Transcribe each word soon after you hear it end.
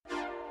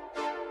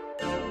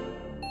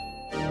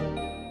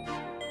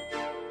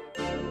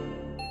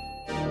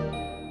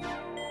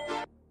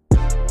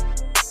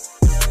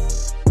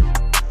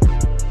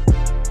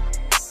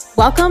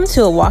Welcome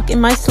to A Walk in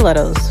My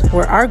Stilettos,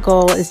 where our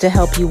goal is to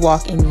help you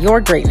walk in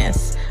your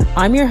greatness.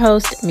 I'm your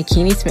host,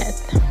 Makini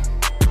Smith.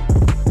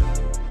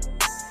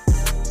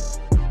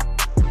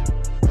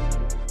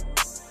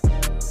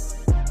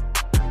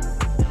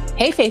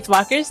 Hey, Faith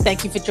Walkers.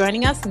 Thank you for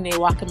joining us in the A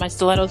Walk in My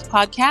Stilettos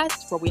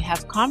podcast, where we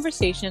have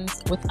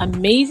conversations with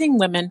amazing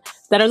women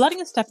that are letting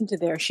us step into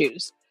their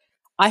shoes.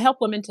 I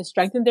help women to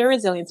strengthen their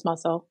resilience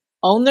muscle,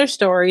 own their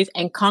stories,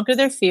 and conquer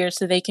their fears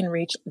so they can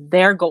reach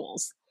their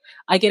goals.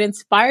 I get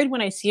inspired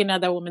when I see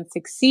another woman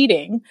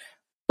succeeding,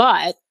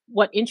 but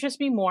what interests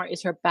me more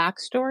is her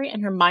backstory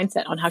and her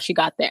mindset on how she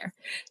got there.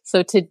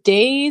 So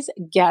today's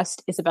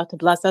guest is about to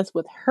bless us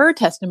with her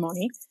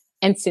testimony,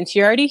 and since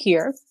you're already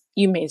here,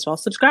 you may as well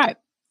subscribe.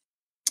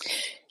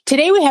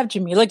 Today we have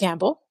Jahmeelah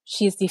Gamble.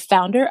 She is the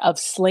founder of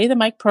Slay the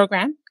Mic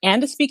program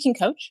and a speaking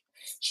coach.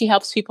 She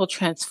helps people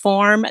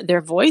transform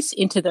their voice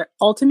into their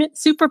ultimate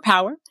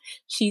superpower.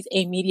 She's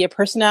a media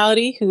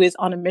personality who is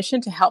on a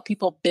mission to help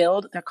people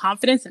build their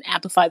confidence and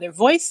amplify their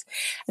voice.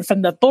 And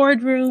from the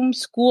boardroom,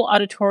 school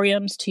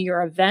auditoriums to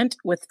your event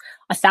with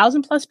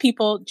 1,000+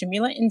 people,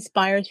 Jahmeelah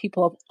inspires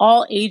people of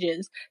all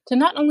ages to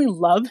not only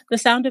love the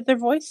sound of their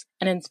voice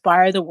and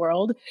inspire the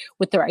world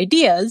with their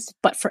ideas,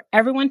 but for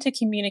everyone to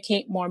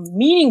communicate more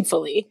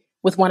meaningfully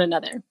with one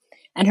another.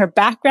 And her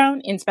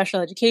background in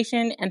special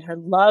education and her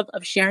love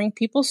of sharing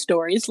people's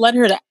stories led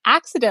her to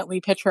accidentally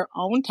pitch her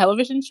own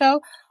television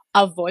show,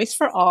 A Voice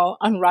for All,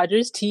 on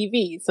Rogers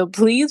TV. So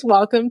please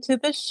welcome to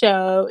the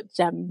show,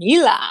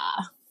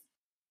 Jahmeelah.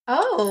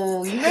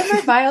 Oh, you read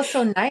my bio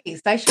so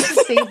nice. I should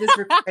have saved this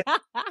for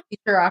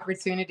future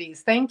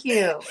opportunities. Thank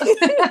you.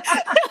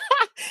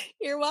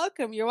 You're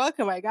welcome. You're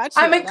welcome. I got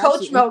you. I'm in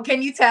coach mode.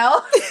 Can you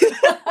tell?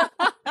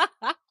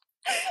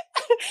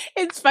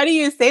 It's funny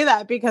you say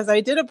that because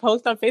I did a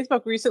post on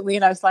Facebook recently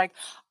and I was like,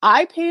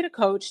 I paid a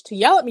coach to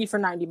yell at me for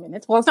 90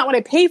 minutes. Well, it's not what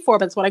I paid for,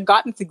 but it's what I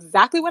got. And it's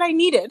exactly what I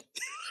needed.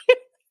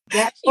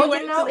 Yeah,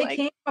 it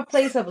came from a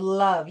place of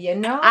love, you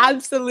know?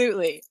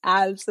 Absolutely.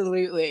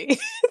 Absolutely.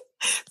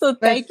 So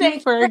thank you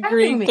for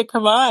agreeing to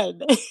come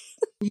on.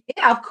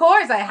 Yeah, of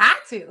course. I had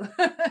to.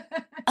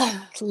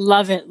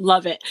 Love it.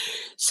 Love it.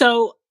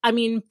 So, I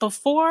mean,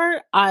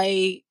 before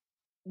I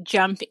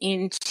jump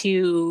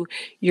into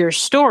your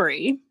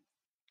story,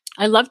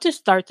 I love to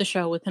start the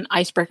show with an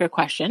icebreaker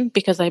question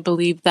because I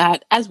believe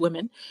that as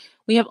women,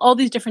 we have all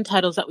these different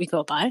titles that we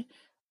go by,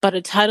 but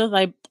a title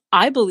that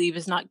I believe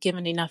is not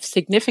given enough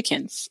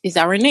significance is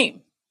our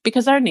name,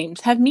 because our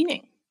names have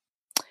meaning.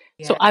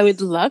 Yes. So I would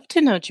love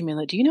to know,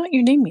 Jahmeelah, do you know what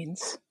your name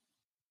means?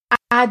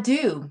 I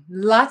do.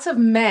 Lots of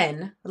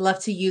men love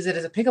to use it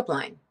as a pickup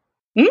line.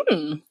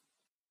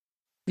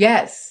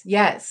 Yes.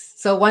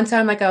 So one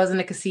time, I was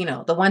in a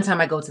casino, the one time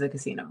I go to the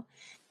casino,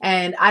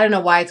 and I don't know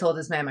why I told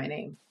this man my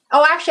name.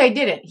 Oh, actually, I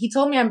didn't. He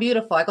told me I'm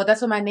beautiful. I go, that's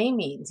what my name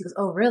means. He goes,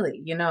 oh,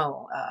 really? You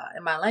know,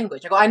 in my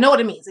language. I go, I know what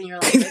it means. And you're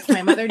like, it's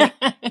my mother name.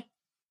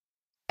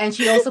 And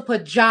she also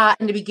put Jah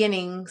in the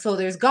beginning. So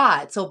there's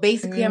God. So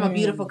basically, I'm a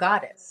beautiful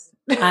goddess.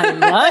 I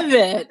love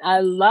it.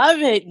 I love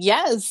it.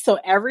 Yes. So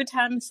every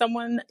time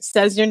someone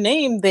says your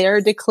name, they're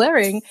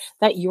declaring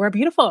that you are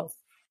beautiful.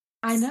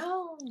 I know.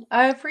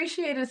 I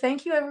appreciate it.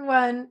 Thank you,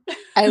 everyone.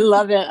 I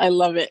love it. I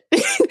love it.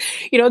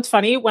 You know, it's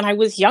funny. When I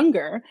was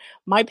younger,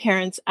 my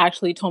parents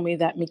actually told me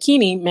that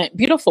Makini meant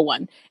beautiful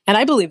one. And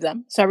I believe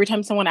them. So every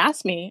time someone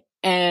asked me,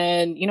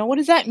 and, you know, what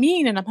does that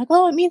mean? And I'm like,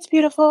 oh, it means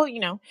beautiful. You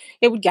know,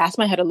 it would gas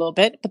my head a little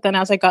bit. But then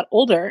as I got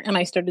older and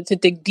I started to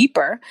dig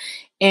deeper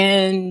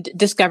and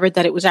discovered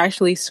that it was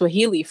actually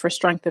Swahili for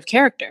strength of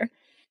character.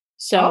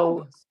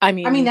 So, I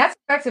mean, that's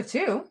effective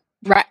too.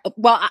 Right.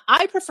 Well,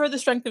 I prefer the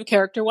strength of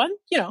character one,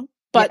 you know,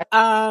 but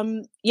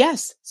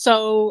yes.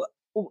 So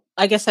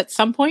I guess at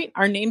some point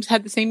our names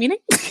had the same meaning.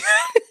 You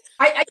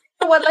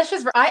know what?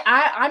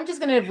 I'm just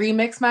going to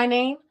remix my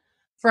name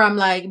from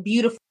like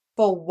beautiful,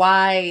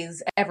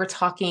 wise, ever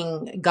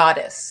talking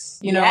goddess,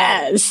 you know?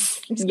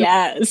 Yes.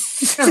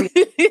 Yes.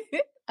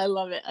 I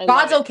love it.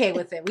 God's okay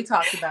with it. We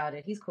talked about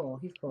it. He's cool.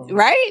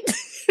 Right?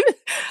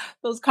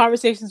 Those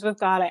conversations with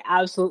God, I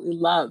absolutely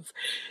love.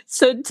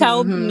 So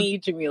tell me,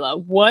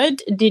 Jahmeelah,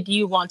 what did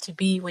you want to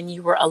be when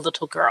you were a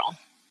little girl?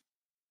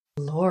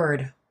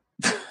 Lord.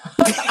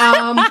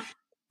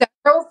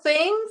 Several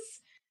things.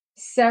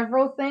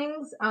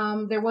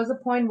 There was a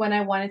point when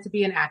I wanted to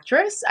be an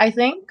actress, I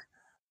think.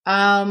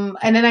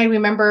 And then I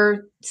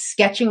remember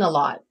sketching a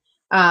lot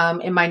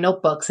in my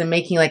notebooks and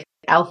making like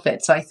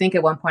outfits. So I think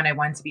at one point I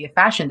wanted to be a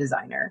fashion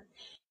designer.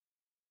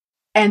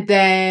 And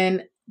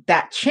then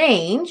that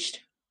changed.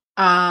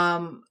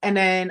 And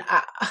then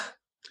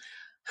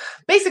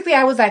basically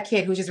I was that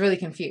kid who was just really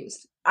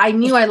confused. I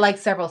knew I liked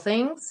several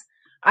things.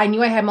 I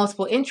knew I had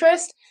multiple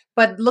interests,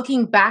 but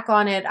looking back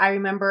on it, I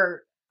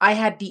remember I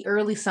had the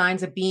early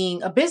signs of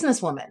being a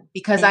businesswoman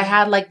because I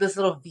had like this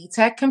little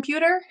VTech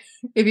computer.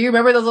 If you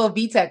remember those little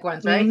VTech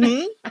ones, right?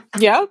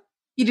 Yeah.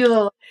 You do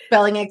little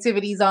spelling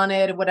activities on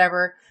it or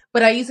whatever.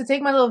 But I used to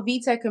take my little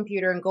VTech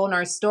computer and go in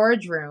our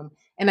storage room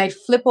and I'd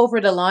flip over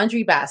the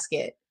laundry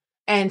basket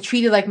and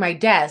treat it like my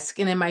desk.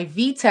 And then my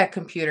VTech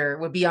computer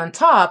would be on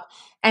top.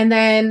 And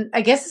then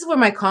I guess this is where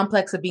my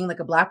complex of being like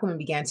a Black woman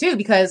began too,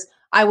 because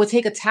I would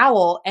take a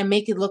towel and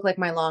make it look like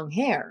my long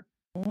hair.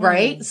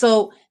 Right.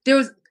 So there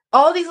was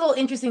all these little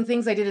interesting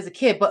things I did as a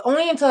kid, but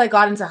only until I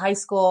got into high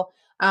school.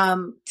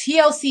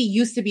 TLC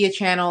used to be a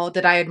channel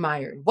that I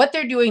admired. What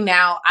they're doing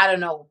now, I don't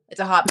know. It's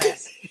a hot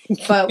mess.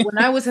 But when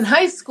I was in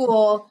high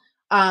school,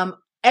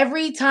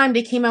 every time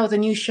they came out with a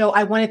new show,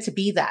 I wanted to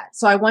be that.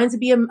 So I wanted to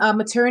be a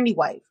maternity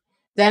wife.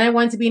 Then I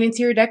wanted to be an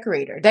interior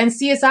decorator. Then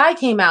CSI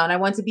came out and I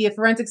wanted to be a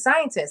forensic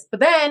scientist. But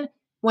then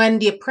when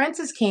The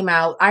Apprentice came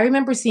out, I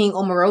remember seeing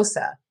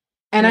Omarosa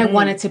and I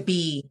wanted to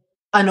be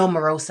an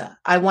Omarosa.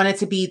 I wanted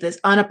to be this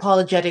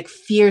unapologetic,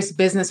 fierce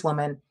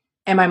businesswoman.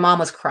 And my mom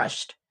was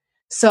crushed.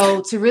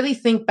 So to really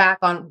think back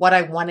on what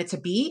I wanted to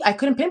be, I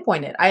couldn't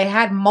pinpoint it. I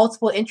had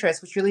multiple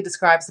interests, which really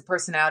describes the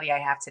personality I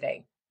have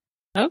today.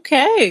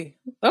 Okay.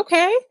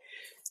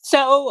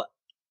 So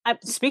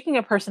speaking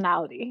of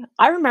personality,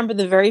 I remember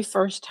the very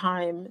first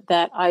time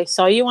that I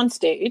saw you on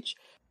stage.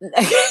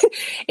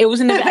 It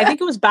was I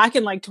think it was back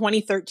in like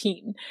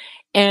 2013.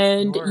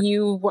 And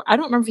you were, I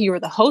don't remember if you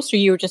were the host or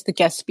you were just the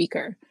guest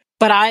speaker,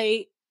 but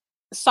I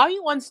saw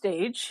you on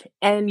stage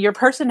and your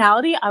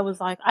personality, I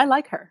was like, I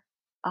like her.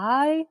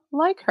 I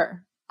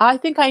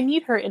think I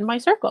need her in my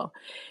circle.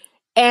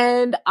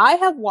 And I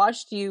have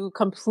watched you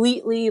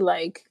completely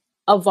like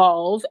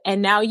evolve.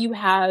 And now you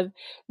have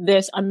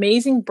this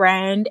amazing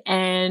brand.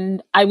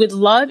 And I would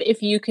love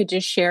if you could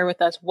just share with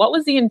us, what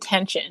was the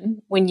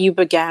intention when you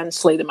began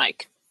Slay the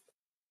Mic?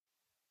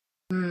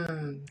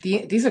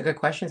 These are good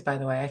questions, by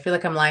the way. I feel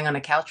like I'm lying on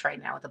a couch right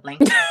now with a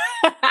blanket.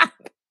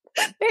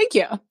 Thank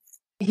you.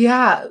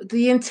 Yeah,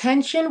 the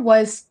intention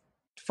was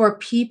for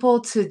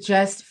people to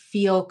just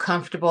feel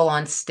comfortable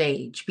on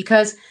stage,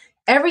 because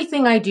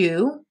everything I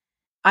do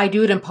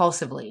it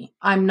impulsively.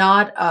 I'm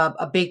not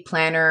a big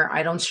planner.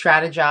 I don't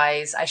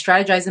strategize. I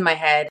strategize in my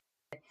head.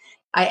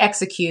 I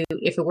execute.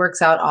 If it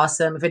works out,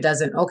 awesome. If it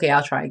doesn't, okay,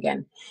 I'll try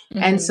again.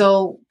 And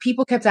so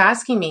people kept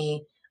asking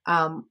me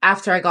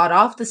after I got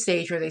off the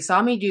stage or they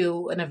saw me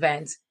do an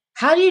event,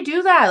 how do you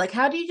do that? Like,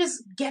 how do you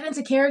just get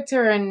into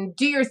character and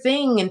do your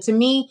thing? And to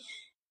me,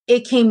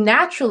 it came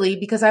naturally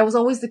because I was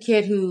always the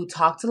kid who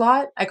talked a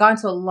lot. I got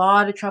into a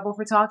lot of trouble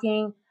for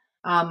talking.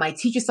 My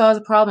teacher saw it as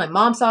a problem. My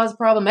mom saw it as a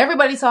problem.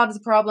 Everybody saw it as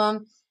a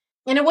problem.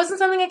 And it wasn't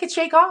something I could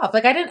shake off.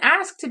 Like, I didn't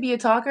ask to be a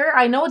talker.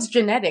 I know it's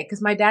genetic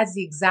because my dad's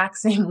the exact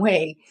same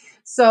way.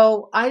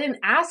 So I didn't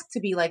ask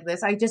to be like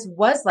this. I just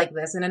was like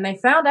this. And then I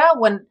found out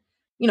when,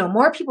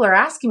 more people are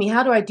asking me,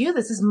 how do I do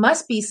this? This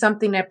must be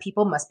something that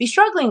people must be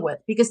struggling with.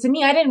 Because to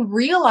me, I didn't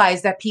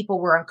realize that people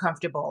were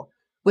uncomfortable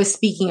with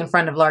speaking in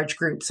front of large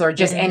groups or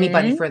just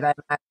anybody for that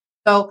matter.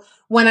 So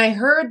when I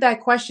heard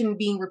that question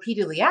being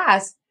repeatedly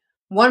asked,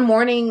 one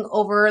morning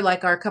over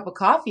like our cup of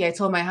coffee, I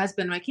told my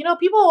husband, like,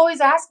 people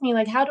always ask me,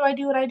 like, how do I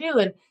do what I do?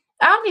 And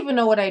I don't even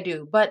know what I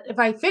do. But if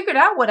I figured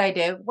out what I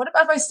did, what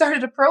if I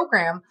started a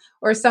program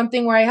or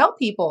something where I help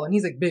people? And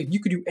he's like, babe, you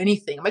could do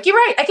anything. I'm like, you're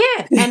right, I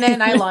can. And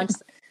then I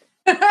launched.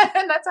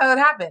 And that's how it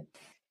happened.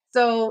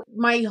 So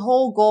my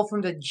whole goal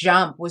from the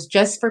jump was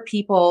just for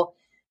people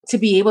to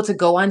be able to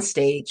go on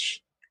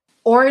stage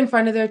or in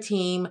front of their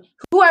team,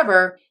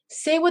 whoever,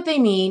 say what they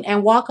mean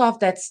and walk off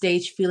that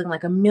stage feeling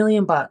like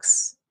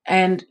 $1,000,000.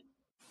 And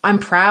I'm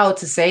proud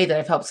to say that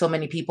I've helped so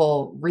many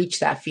people reach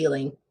that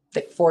feeling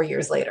like 4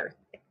 years later.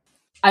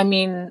 I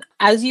mean,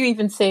 as you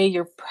even say,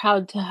 you're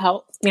proud to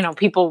help,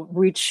 people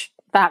reach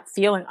that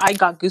feeling. I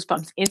got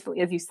goosebumps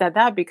instantly as you said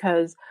that,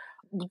 because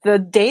the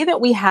day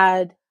that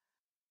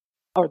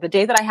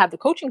I had the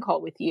coaching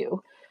call with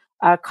you,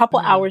 a couple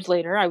hours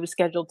later, I was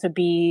scheduled to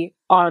be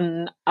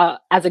on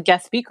as a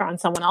guest speaker on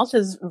someone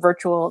else's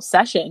virtual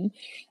session.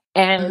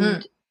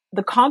 And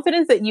the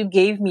confidence that you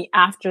gave me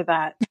after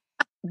that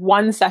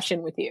one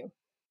session with you,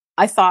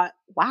 I thought,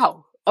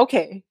 wow,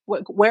 okay,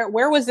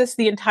 where was this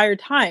the entire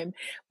time?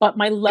 But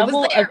my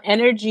level of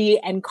energy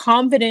and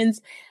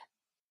confidence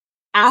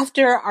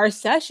after our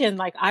session,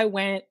 like I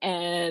went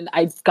and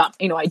I got,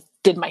 I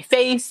did my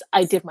face,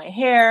 I did my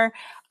hair,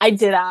 I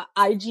did a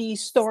IG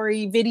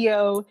story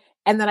video,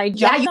 and then I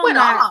jumped on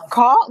that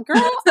call.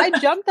 Girl, I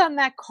jumped on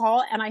that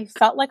call and I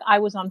felt like I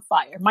was on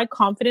fire. My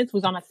confidence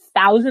was on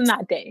 1,000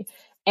 that day.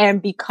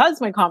 And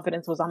because my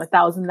confidence was on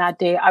 1,000 that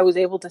day, I was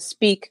able to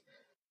speak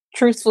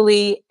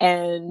truthfully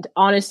and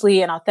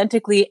honestly and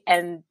authentically.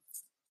 And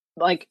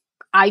like,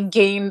 I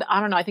gained, I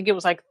don't know, I think it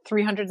was like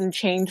 300 and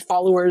change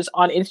followers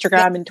on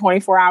Instagram in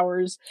 24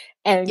 hours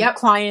and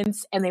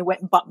clients, and they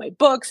went and bought my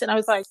books. And I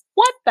was like,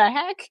 what the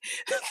heck?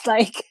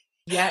 Like,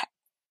 yeah.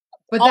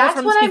 But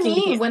that's what I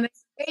mean when I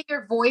say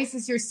your voice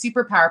is your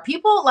superpower.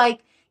 People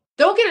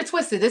don't get it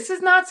twisted. This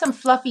is not some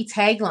fluffy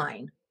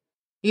tagline.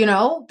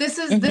 This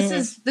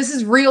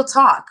is real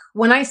talk.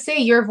 When I say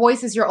your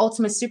voice is your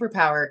ultimate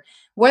superpower,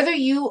 whether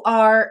you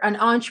are an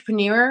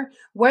entrepreneur,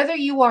 whether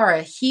you are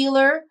a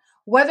healer,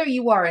 whether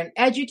you are an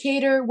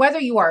educator, whether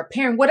you are a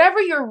parent, whatever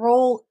your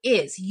role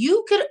is,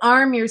 you could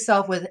arm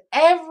yourself with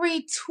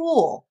every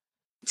tool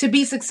to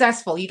be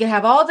successful. You can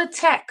have all the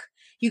tech,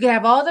 you can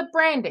have all the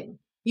branding,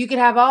 You could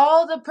have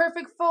all the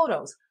perfect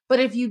photos, but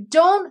if you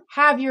don't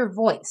have your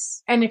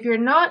voice, and if you're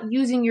not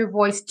using your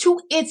voice to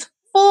its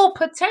full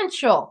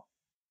potential,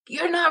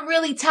 you're not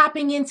really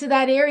tapping into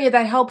that area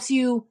that helps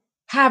you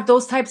have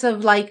those types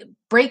of like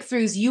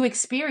breakthroughs you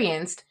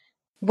experienced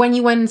when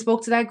you went and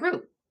spoke to that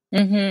group.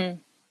 Mm-hmm.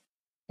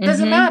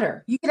 Doesn't Mm-hmm.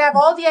 matter. You can have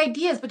all the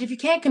ideas, but if you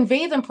can't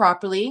convey them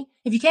properly,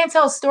 if you can't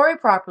tell a story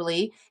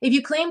properly, if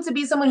you claim to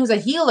be someone who's a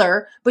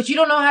healer, but you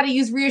don't know how to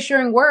use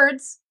reassuring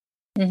words,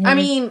 Mm-hmm. I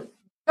mean,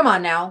 come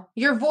on now.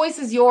 Your voice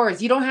is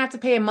yours. You don't have to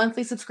pay a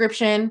monthly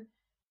subscription.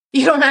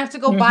 You don't have to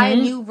go buy a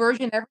new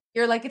version every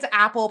year like it's an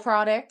Apple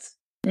product.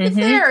 It's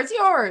there. It's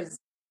yours.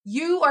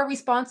 You are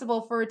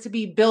responsible for it to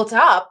be built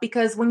up,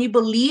 because when you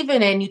believe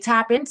in it and you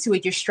tap into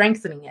it, you're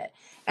strengthening it.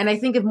 And I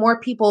think if more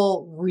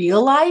people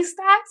realize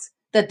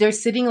that they're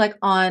sitting like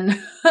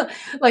on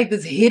like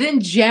this hidden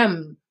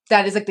gem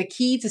that is like the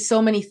key to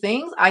so many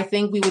things, I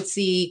think we would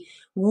see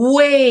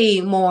way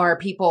more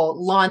people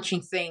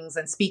launching things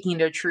and speaking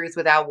their truth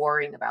without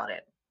worrying about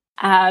it.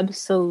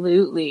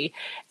 Absolutely.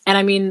 And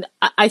I mean,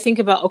 I think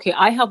about, okay,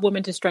 I help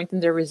women to strengthen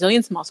their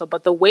resilience muscle,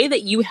 but the way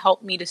that you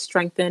helped me to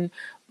strengthen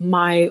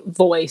my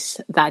voice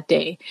that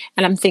day.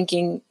 And I'm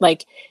thinking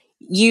like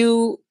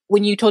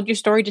when you told your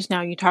story just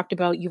now, you talked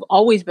about you've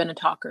always been a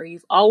talker.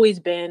 You've always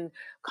been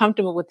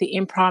comfortable with the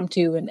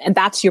impromptu, and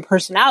that's your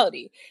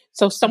personality.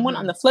 So someone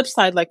on the flip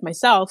side, like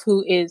myself,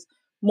 who is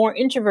more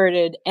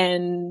introverted,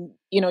 and,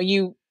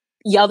 you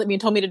yelled at me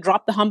and told me to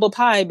drop the humble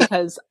pie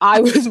because I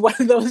was one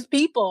of those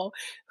people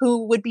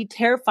who would be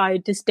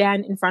terrified to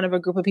stand in front of a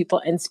group of people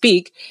and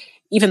speak,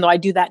 even though I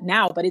do that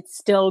now, but it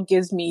still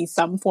gives me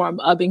some form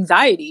of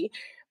anxiety.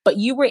 But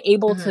you were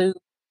able to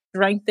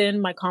strengthen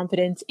my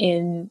confidence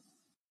in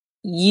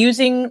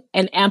using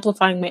and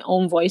amplifying my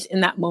own voice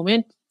in that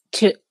moment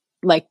to,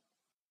 like,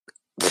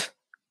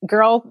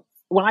 girl,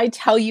 when I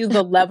tell you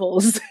the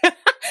levels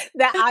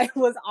that I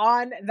was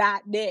on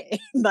that day,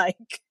 like,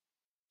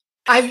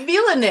 I'm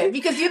feeling it,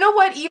 because you know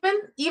what?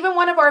 Even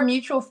one of our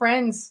mutual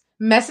friends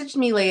messaged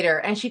me later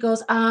and she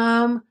goes,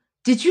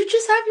 did you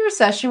just have your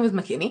session with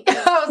McKinney?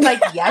 I was like,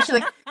 yeah. She's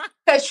like,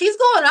 because she's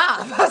going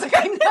off. I was like,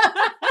 I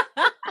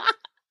know.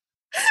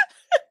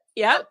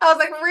 Yep. I was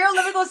like, for real,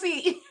 let me go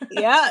see.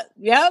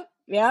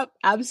 Yep.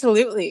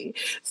 Absolutely.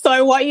 So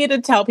I want you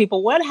to tell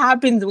people what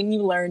happens when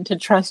you learn to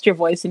trust your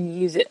voice and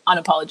use it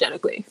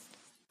unapologetically.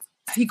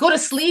 You go to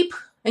sleep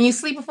and you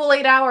sleep a full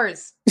 8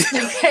 hours.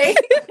 Okay.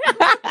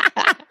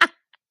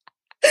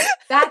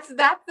 That's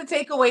the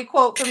takeaway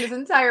quote from this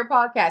entire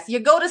podcast. You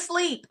go to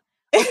sleep.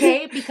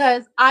 Okay.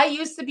 Because I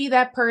used to be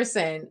that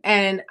person,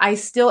 and I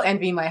still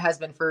envy my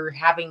husband for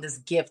having this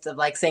gift of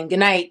like saying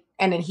goodnight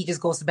and then he just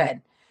goes to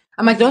bed.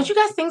 I'm like, don't you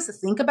got things to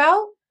think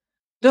about?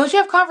 Don't you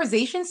have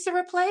conversations to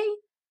replay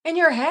in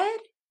your head?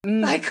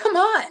 Like, come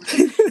on.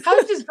 How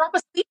did you just drop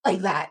asleep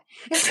like that?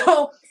 And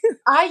so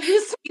I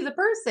used to be the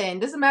person,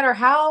 doesn't matter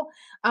how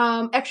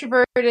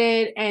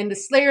extroverted and the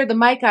slayer of the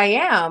mic I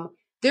am,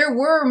 there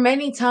were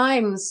many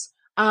times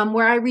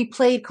where I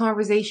replayed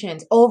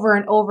conversations over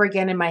and over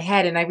again in my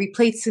head, and I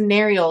replayed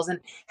scenarios and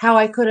how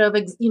I could have,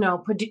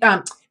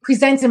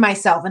 presented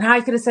myself and how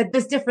I could have said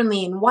this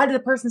differently, and why did the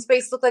person's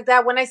face look like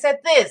that when I said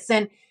this?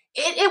 And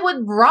it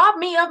would rob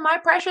me of my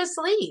precious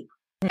sleep.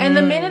 And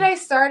the minute I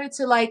started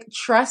to like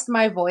trust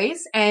my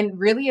voice and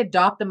really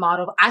adopt the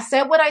model of, I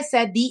said what I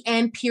said, the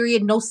end,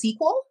 period, no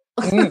sequel.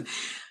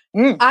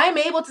 I'm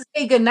able to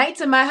say goodnight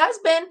to my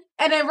husband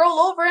and then roll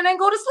over and then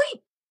go to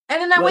sleep.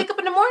 And then I wake up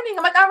in the morning.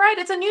 I'm like, all right,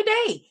 it's a new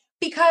day.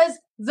 Because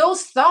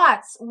those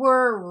thoughts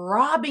were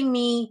robbing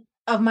me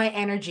of my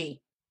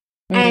energy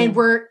and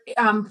were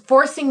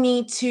forcing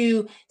me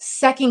to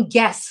second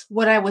guess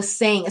what I was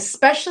saying,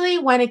 especially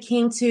when it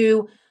came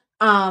to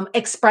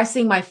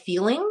expressing my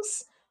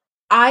feelings.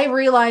 I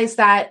realized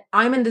that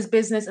I'm in this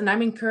business and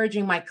I'm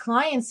encouraging my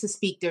clients to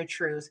speak their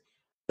truth,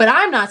 but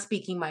I'm not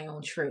speaking my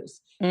own truth.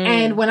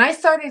 And when I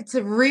started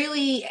to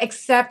really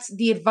accept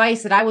the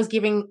advice that I was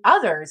giving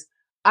others,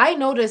 I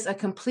noticed a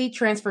complete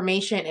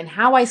transformation in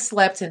how I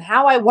slept and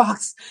how I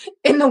walked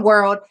in the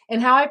world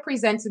and how I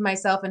presented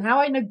myself and how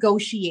I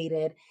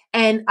negotiated.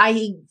 And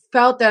I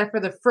felt that for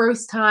the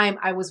first time,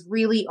 I was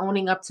really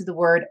owning up to the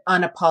word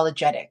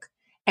unapologetic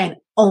and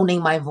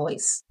owning my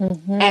voice.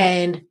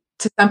 And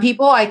to some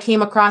people, I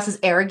came across as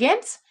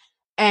arrogant.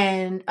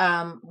 And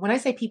when I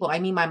say people, I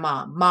mean my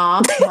mom.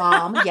 Mom,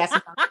 yes,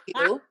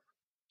 you.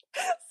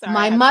 Sorry,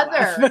 my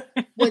mother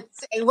would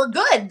say, well,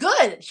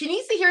 good. She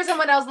needs to hear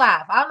someone else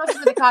laugh. I don't know if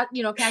she's going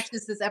to catch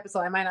this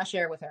episode. I might not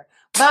share it with her.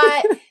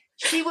 But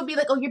she would be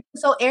like, oh, you're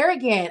so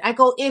arrogant. I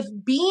go, if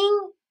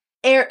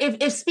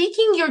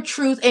speaking your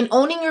truth and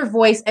owning your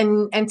voice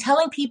and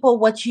telling people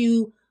what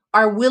you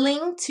are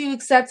willing to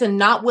accept and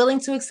not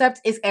willing to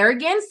accept is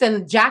arrogance,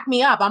 then jack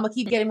me up. I'm going to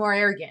keep getting more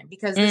arrogant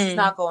because this is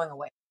not going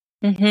away.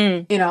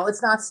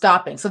 It's not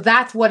stopping. So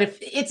that's what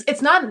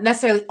it's not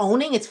necessarily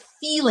owning, it's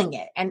feeling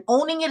it. And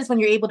owning it is when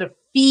you're able to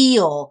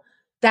feel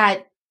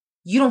that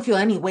you don't feel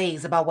any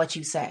ways about what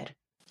you said.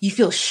 You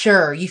feel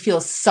sure, you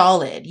feel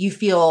solid, you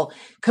feel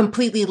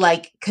completely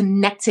like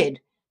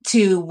connected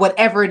to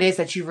whatever it is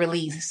that you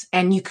release,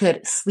 and you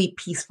could sleep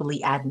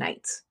peacefully at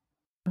night.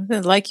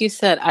 Like you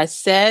said, I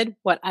said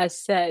what I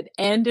said.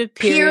 End of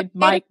Period. period.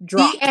 Mic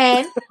drop. The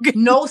end.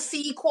 No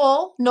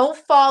sequel. No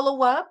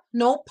follow-up.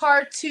 No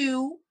part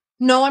 2.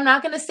 No, I'm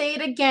not going to say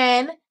it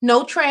again.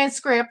 No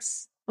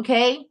transcripts.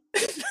 Okay?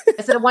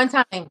 I said it one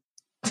time.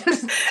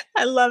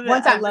 I love it.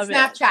 One time. I love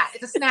Snapchat.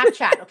 It's a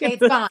Snapchat. Okay?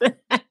 It's gone.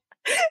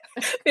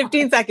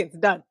 15 seconds.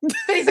 Done.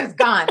 15 seconds.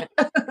 Gone.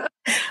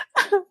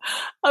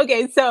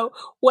 Okay. So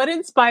what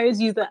inspires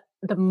you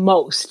the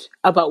most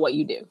about what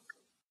you do?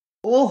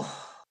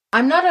 Oh,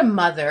 I'm not a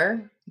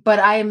mother, but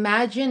I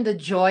imagine the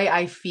joy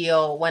I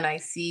feel when I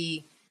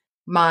see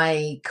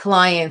my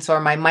clients, or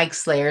my mic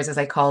slayers, as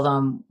I call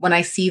them, when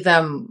I see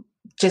them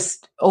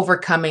just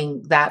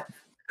overcoming that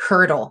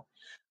hurdle,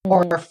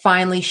 or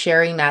finally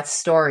sharing that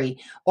story,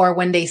 or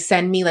when they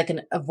send me like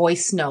a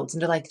voice note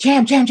and they're like,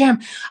 Jam,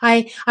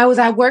 I was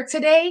at work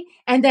today,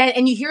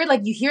 and you hear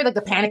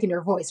the panic in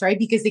their voice, right?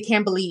 Because they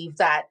can't believe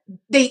that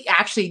they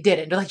actually did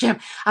it. They're like, Jam,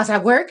 I was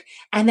at work,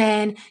 and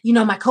then,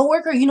 my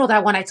coworker,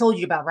 that one I told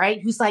you about,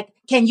 right? Who's like,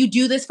 can you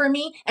do this for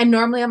me? And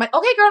normally I'm like,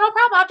 okay, girl, no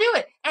problem, I'll do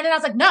it. And then I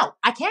was like, no,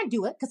 I can't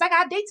do it because I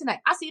got a date tonight.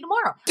 I'll see you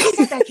tomorrow. I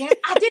said that, Jam.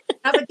 I did it.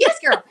 I was like, yes,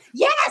 girl.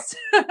 Yes.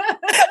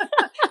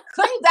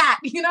 Claim that,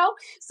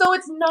 So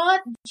it's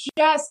not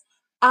just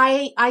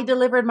I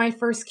delivered my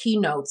first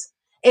keynotes.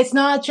 It's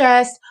not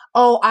just,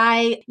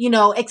 I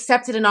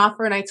accepted an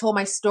offer and I told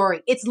my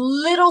story. It's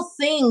little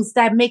things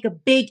that make a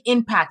big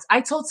impact.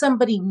 I told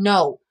somebody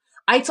no.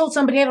 I told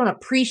somebody I don't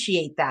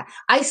appreciate that.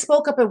 I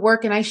spoke up at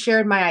work and I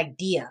shared my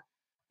idea.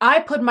 I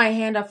put my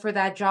hand up for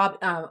that job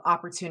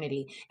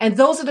opportunity. And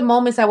those are the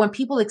moments that when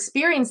people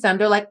experience them,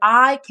 they're like,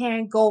 I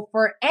can't go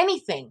for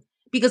anything,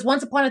 because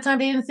once upon a time,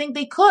 they didn't think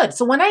they could.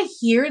 So when I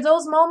hear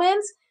those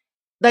moments,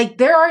 like,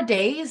 there are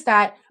days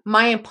that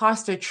my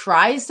imposter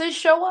tries to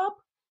show up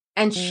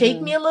and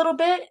shake me a little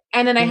bit.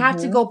 And then I have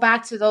to go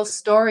back to those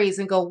stories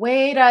and go,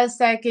 wait a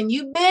second,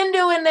 you've been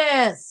doing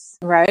this.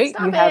 Right.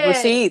 Stop you have it.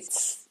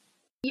 Receipts.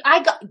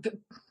 I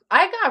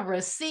got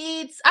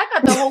receipts. I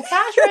got the whole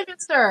cash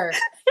register.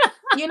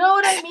 You know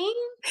what I mean?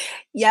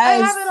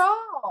 Yes. I have it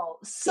all.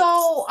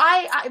 So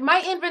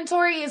my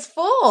inventory is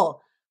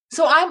full.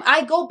 So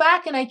I go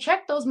back and I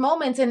check those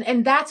moments,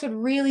 and that's what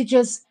really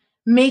just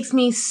makes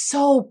me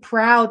so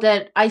proud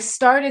that I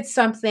started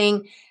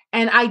something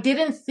and I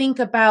didn't think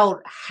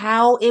about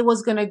how it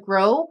was going to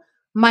grow.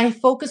 My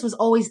focus was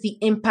always the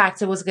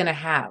impact it was going to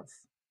have.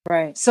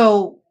 Right.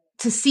 So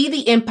to see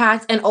the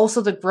impact and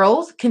also the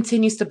growth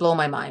continues to blow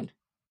my mind.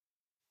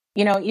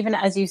 Even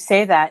as you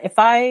say that, if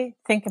I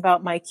think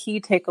about my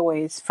key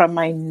takeaways from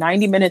my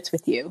 90 minutes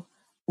with you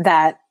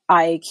that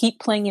I keep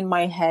playing in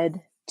my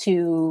head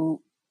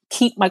to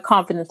keep my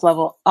confidence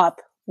level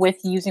up with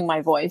using my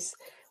voice,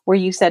 where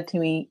you said to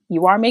me,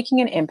 you are making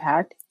an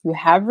impact, you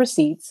have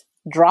receipts,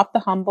 drop the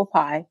humble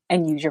pie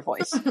and use your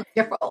voice.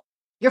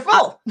 You're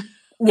full.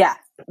 Yeah.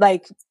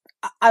 Like,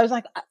 I was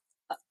like,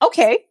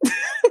 okay.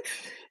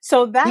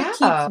 So that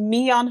keeps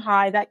me on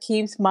high. That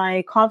keeps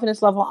my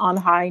confidence level on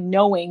high,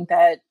 knowing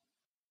that,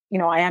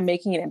 I am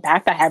making an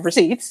impact. I have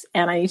receipts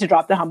and I need to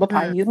drop the humble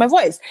pie and use my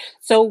voice.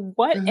 So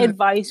what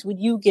advice would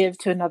you give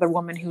to another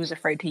woman who's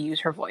afraid to use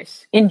her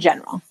voice in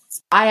general?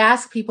 I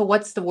ask people,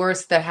 what's the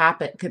worst that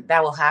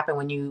will happen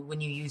when you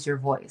use your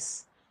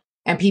voice?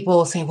 And people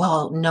will say,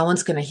 well, no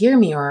one's going to hear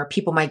me, or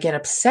people might get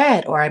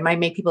upset, or I might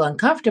make people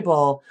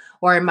uncomfortable,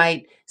 or I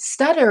might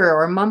stutter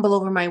or mumble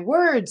over my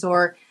words,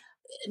 or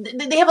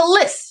they have a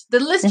list. The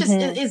list just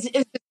is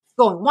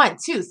going 1,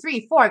 2,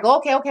 3, 4. I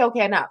go,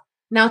 okay, enough.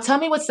 Now tell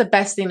me what's the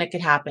best thing that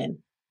could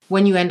happen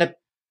when you end up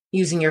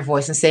using your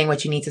voice and saying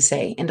what you need to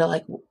say. And they're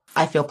like,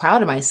 I feel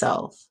proud of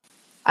myself.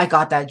 I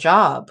got that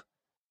job.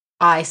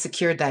 I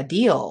secured that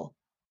deal.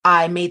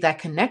 I made that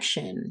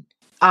connection.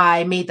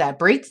 I made that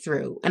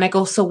breakthrough. And I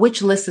go, so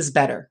which list is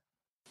better?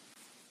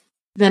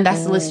 Then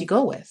that's the list you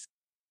go with.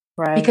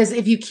 Right. Because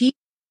if you keep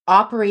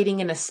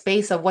operating in a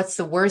space of what's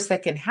the worst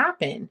that can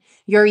happen,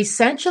 you're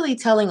essentially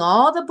telling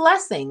all the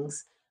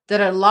blessings that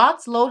are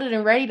locked, loaded,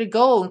 and ready to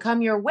go and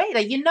come your way.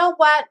 That, you know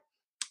what?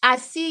 I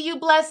see you,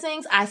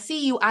 blessings. I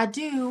see you. I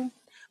do.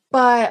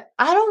 But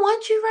I don't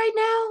want you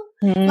right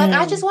now. Like,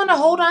 I just want to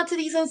hold on to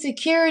these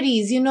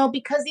insecurities,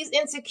 because these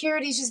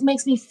insecurities just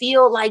makes me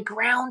feel like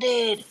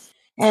grounded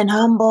and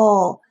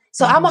humble.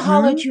 So I'm going to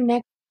holler at you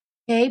next.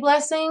 Hey,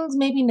 blessings,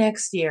 maybe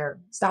next year.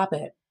 Stop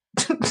it.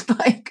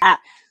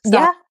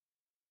 Stop.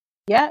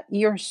 Yeah,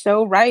 you're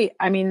so right.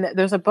 I mean,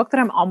 there's a book that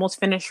I'm almost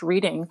finished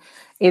reading.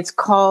 It's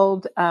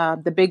called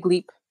The Big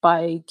Leap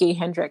by Gay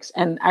Hendricks.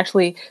 And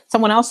actually,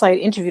 someone else I had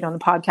interviewed on the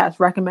podcast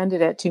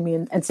recommended it to me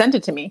and sent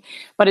it to me.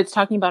 But it's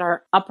talking about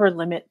our upper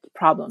limit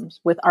problems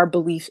with our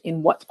belief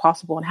in what's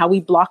possible and how we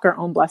block our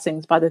own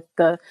blessings by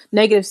the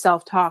negative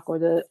self-talk or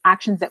the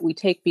actions that we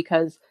take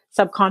because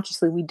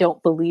subconsciously we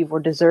don't believe we're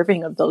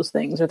deserving of those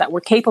things or that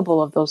we're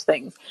capable of those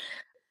things.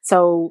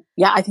 So,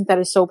 yeah, I think that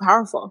is so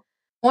powerful.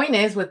 Point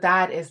is with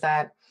that is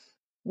that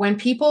when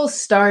people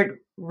start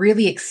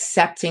really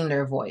accepting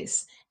their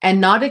voice and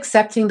not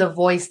accepting the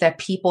voice that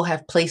people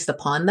have placed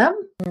upon them,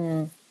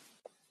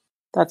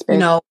 That's You big.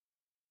 know,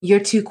 you're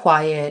too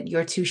quiet,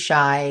 you're too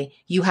shy,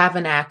 you have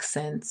an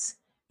accent,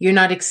 you're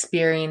not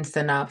experienced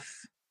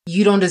enough.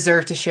 You don't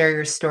deserve to share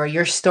your story.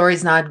 Your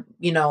story's not,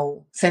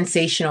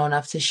 sensational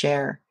enough to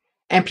share.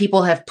 And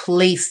people have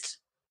placed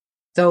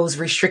those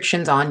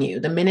restrictions on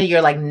you. The minute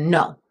you're like,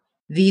 no,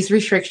 these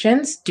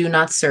restrictions do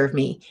not serve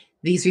me.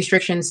 These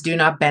restrictions do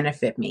not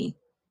benefit me.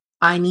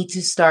 I need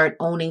to start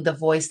owning the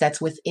voice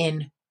that's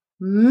within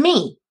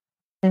me.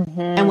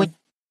 And when Mm-hmm. you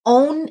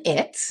own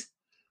it,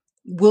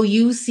 will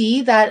you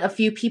see that a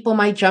few people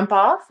might jump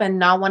off and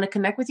not want to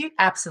connect with you?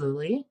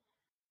 Absolutely.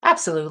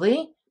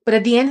 Absolutely. But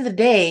at the end of the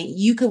day,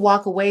 you could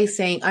walk away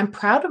saying, I'm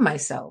proud of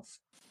myself.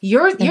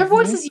 Your voice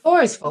Mm-hmm. is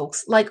yours,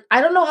 folks. Like,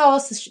 I don't know how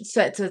else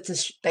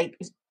like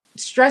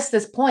stress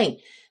this point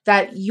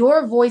that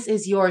your voice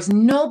is yours.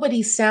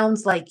 Nobody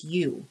sounds like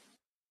you.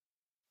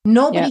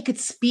 Nobody Yep. could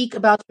speak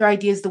about your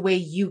ideas the way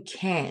you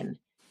can.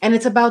 And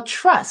it's about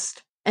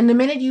trust. And the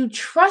minute you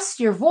trust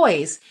your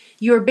voice,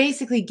 you're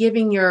basically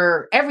giving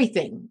your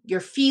everything, your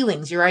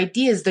feelings, your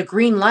ideas, the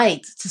green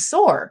light to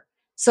soar.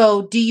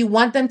 So, do you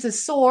want them to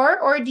soar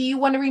or do you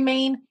want to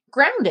remain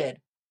grounded?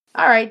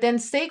 All right, then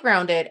stay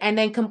grounded and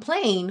then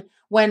complain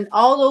when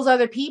all those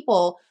other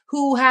people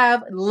who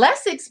have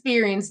less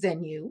experience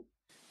than you,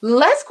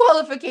 less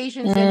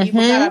qualifications than you,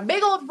 but got Mm-hmm. a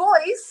big old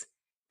voice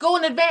go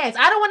in advance.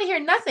 I don't want to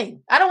hear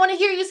nothing. I don't want to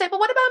hear you say, but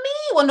what about me?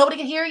 Well, nobody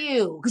can hear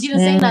you because you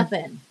didn't say Mm.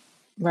 nothing.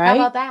 How Right?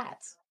 about that?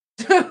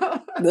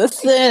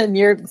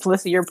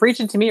 You're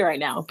preaching to me right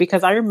now,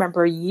 because I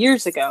remember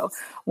years ago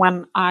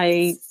when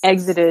I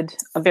exited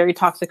a very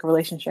toxic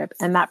relationship,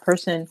 and that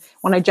person,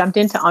 when I jumped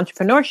into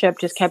entrepreneurship,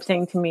 just kept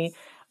saying to me,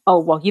 "Oh,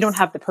 well, you don't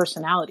have the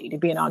personality to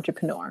be an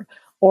entrepreneur,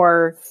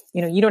 or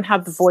you don't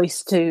have the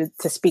voice to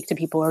speak to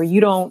people, or you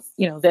don't,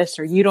 this,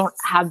 or you don't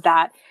have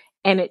that."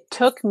 And it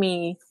took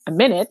me a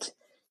minute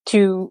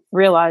to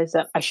realize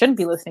that I shouldn't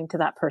be listening to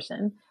that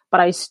person, but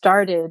I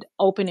started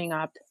opening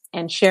up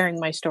and sharing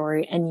my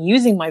story and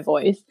using my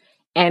voice.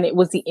 And it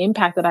was the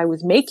impact that I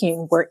was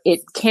making where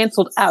it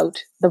canceled out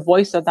the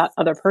voice of that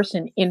other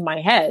person in my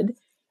head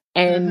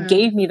and Mm-hmm.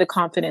 gave me the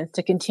confidence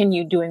to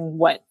continue doing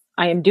what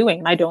I am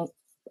doing. And I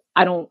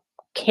don't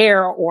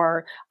care,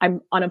 or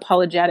I'm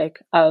unapologetic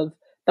of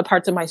the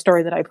parts of my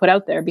story that I put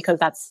out there, because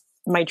that's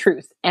my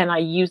truth. And I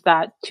use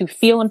that to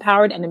feel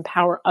empowered and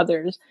empower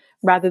others,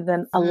 rather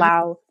than Mm-hmm.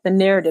 allow the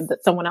narrative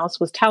that someone else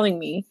was telling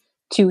me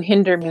to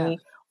hinder Yeah. me,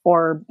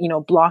 or,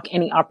 block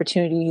any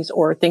opportunities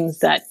or things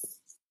that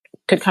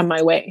could come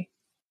my way.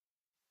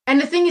 And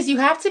the thing is, you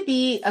have to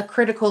be a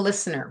critical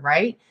listener,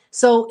 right?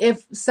 So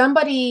if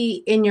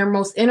somebody in your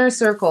most inner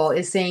circle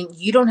is saying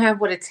you don't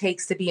have what it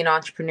takes to be an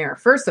entrepreneur,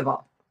 first of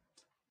all,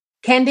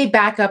 can they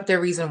back up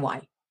their reason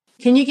why?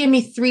 Can you give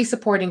me 3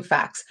 supporting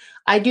facts?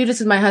 I do this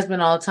with my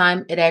husband all the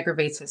time. It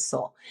aggravates his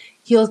soul.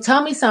 He'll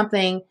tell me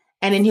something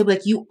and then he'll be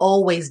like, you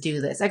always do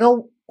this. I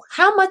go,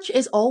 how much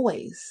is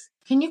always?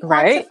 Can you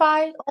Right?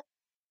 quantify?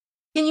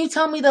 Can you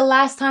tell me the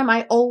last time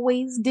I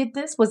always did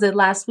this? Was it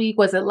last week?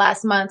 Was it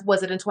last month?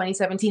 Was it in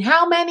 2017?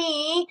 How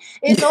many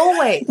is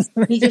always?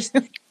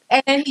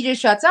 And then he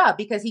just shuts up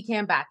because he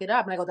can't back it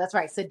up. And I go, that's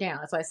right, sit down.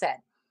 That's what I said.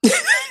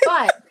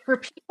 But for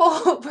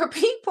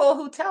people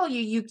who tell you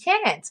you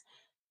can't,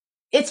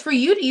 it's for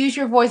you to use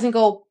your voice and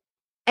go,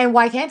 and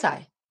why can't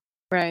I?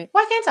 Right.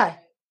 Why can't I?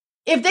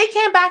 If they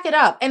can't back it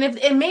up,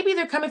 and maybe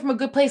they're coming from a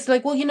good place,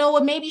 like, well, you know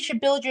what? Maybe you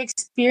should build your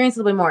experience a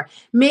little bit more.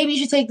 Maybe you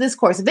should take this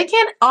course. If they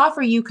can't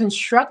offer you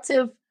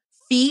constructive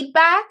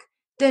feedback,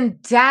 then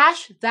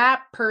dash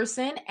that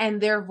person and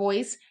their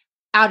voice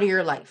out of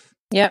your life.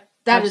 Yep.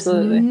 That is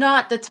Absolutely.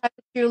 not the type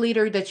of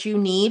cheerleader that you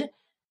need.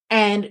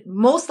 And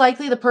most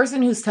likely the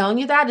person who's telling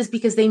you that is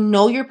because they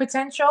know your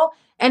potential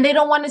and they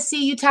don't want to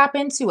see you tap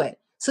into it.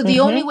 So the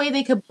only Mm-hmm. way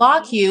they could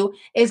block you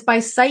is by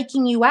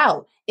psyching you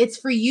out. It's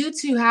for you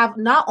to have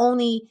not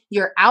only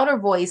your outer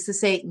voice to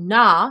say,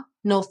 nah,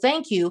 no,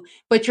 thank you,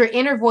 but your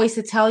inner voice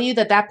to tell you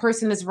that that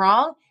person is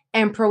wrong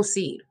and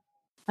proceed.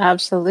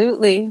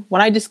 Absolutely.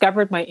 When I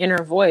discovered my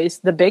inner voice,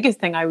 the biggest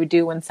thing I would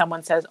do when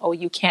someone says, "Oh,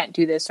 you can't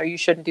do this," or "You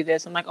shouldn't do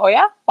this," I'm like, "Oh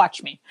yeah,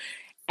 watch me,"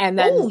 and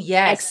Oh, then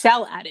yes.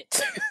 excel at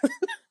it.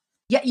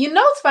 Yeah,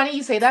 it's funny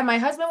you say that. My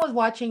husband was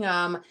watching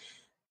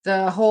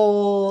the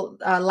whole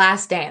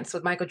Last Dance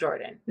with Michael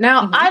Jordan.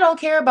 Now, Mm-hmm. I don't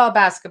care about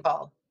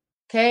basketball.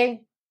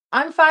 Okay.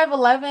 I'm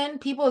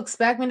 5'11. People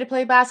expect me to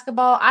play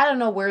basketball. I don't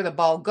know where the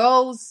ball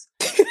goes.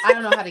 I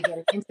don't know how to get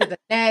it into the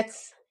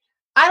nets.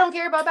 I don't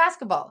care about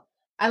basketball.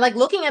 I like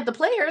looking at the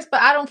players,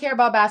 but I don't care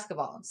about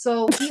basketball.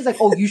 So he's like,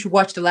 oh, you should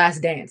watch The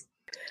Last Dance.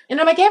 And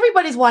I'm like,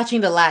 everybody's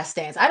watching The Last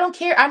Dance. I don't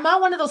care. I'm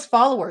not one of those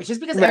followers.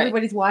 Just because Right.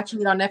 everybody's watching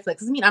it on Netflix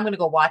doesn't mean I'm going to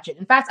go watch it.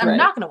 In fact, I'm Right.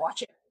 not going to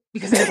watch it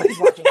because everybody's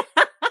watching it.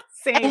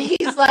 And Same.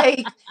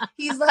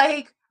 he's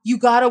like, you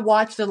gotta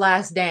watch The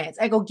Last Dance.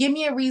 I go, give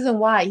me a reason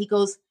why. He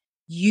goes,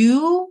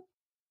 you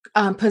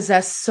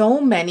possess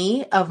so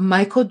many of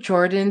Michael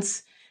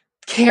Jordan's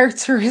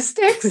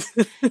characteristics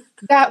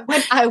that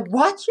when I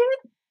watch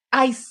it,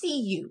 I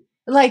see you.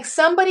 Like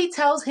somebody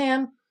tells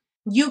him,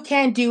 you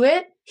can't do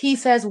it. He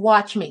says,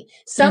 watch me.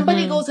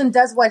 Somebody Mm-hmm. goes and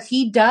does what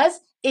he does.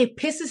 it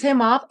pisses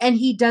him off and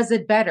he does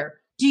it better.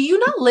 Do you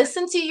not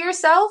listen to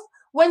yourself?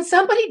 When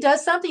somebody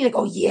does something, you're like,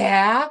 oh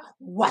yeah,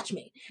 watch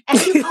me. And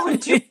you go and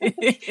do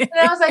it. And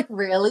I was like,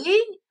 really?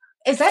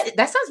 That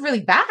sounds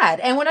really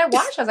bad. And when I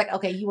watched, I was like,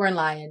 okay, you weren't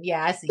lying.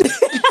 Yeah, I see.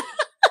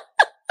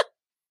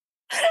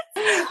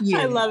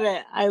 I love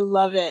it. I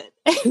love it.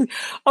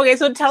 Okay,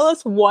 so tell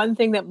us one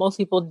thing that most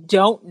people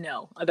don't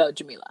know about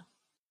Jahmeelah.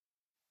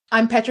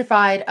 I'm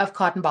petrified of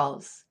cotton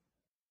balls.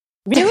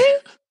 Really?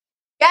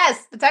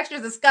 Yes, the texture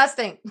is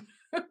disgusting.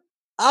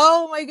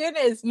 Oh my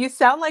goodness, you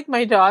sound like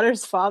my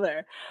daughter's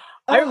father.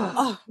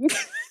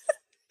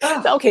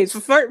 Okay, so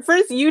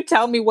first you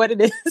tell me what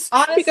it is.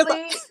 Honestly,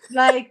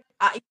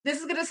 this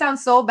is gonna sound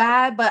so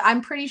bad, but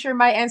I'm pretty sure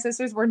my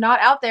ancestors were not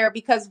out there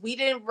because we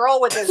didn't roll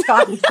with this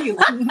cotton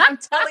feeling. I'm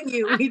telling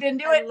you, we didn't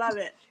do it. I love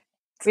it.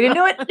 We didn't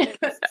do it.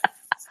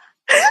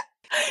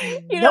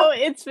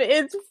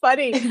 It's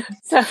funny.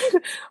 So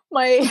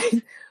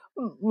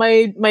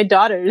my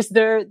daughters,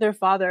 their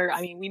father,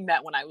 I mean, we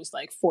met when I was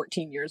like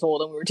 14 years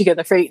old and we were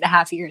together for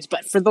 8.5 years.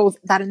 But for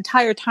that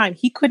entire time,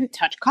 he couldn't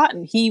touch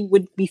cotton. He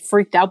would be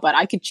freaked out, but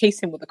I could chase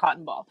him with a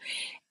cotton ball.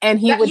 And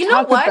he would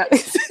talk about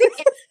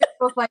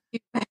like,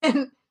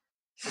 that's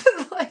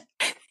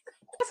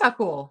not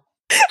cool.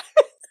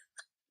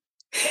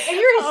 And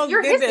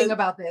you're hissing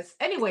about this.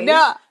 Anyway.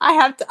 No, I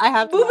have to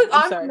moving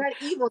on from that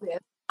evilness.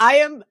 I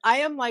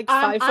am like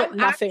 5 foot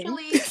nothing.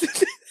 Actually,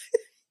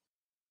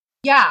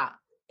 yeah.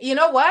 You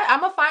know what?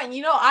 I'm a fine.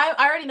 You know, I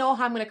already know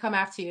how I'm going to come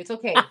after you. It's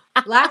okay.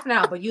 Laugh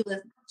now, but you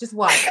just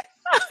watch.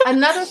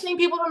 Another thing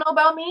people don't know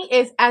about me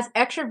is as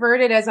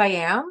extroverted as I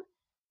am,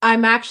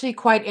 I'm actually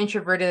quite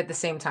introverted at the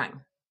same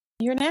time.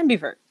 You're an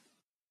ambivert.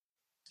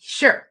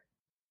 Sure.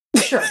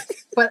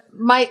 But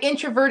my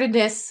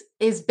introvertedness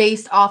is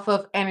based off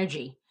of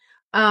energy.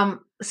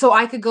 So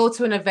I could go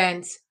to an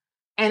event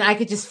and I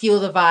could just feel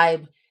the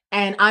vibe.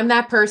 And I'm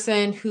that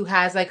person who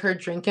has like her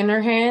drink in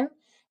her hand,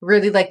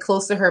 really like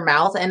close to her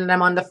mouth. And then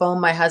I'm on the phone,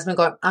 my husband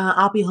going,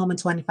 I'll be home in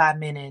 25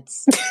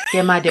 minutes.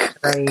 Get my dinner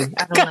ready.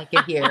 I don't like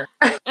it here.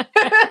 And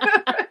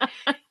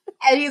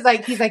he's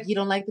like, you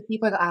don't like the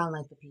people? I don't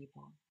like the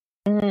people.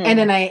 And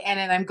then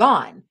I'm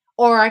gone.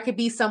 Or I could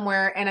be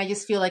somewhere and I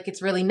just feel like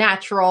it's really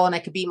natural and I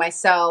could be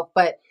myself.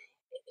 But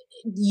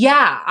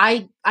yeah,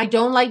 I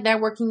don't like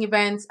networking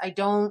events. I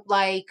don't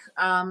like,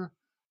 I'm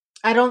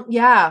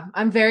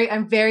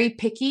very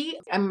picky.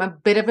 I'm a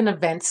bit of an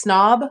event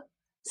snob.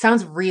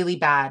 Sounds really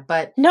bad,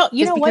 but no,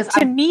 you know what?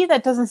 To me,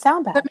 that doesn't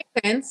sound bad. That makes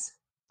sense.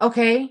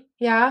 Okay.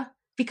 Yeah.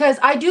 Because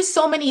I do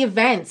so many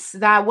events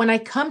that when I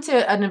come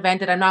to an event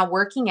that I'm not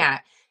working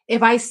at,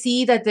 if I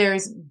see that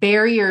there's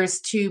barriers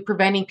to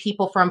preventing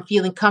people from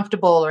feeling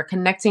comfortable or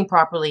connecting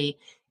properly,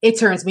 it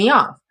turns me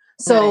off.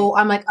 So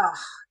I'm like, oh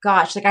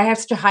gosh, like I have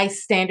such a high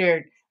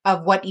standard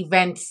of what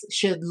events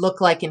should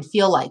look like and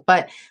feel like.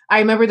 But I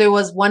remember there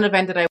was one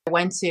event that I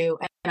went to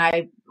and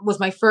I was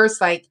my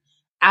first like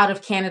out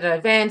of Canada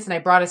events and I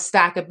brought a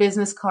stack of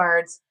business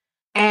cards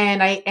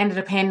and I ended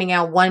up handing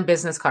out one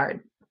business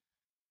card.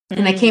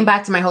 And I came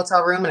back to my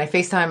hotel room and I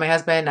FaceTimed my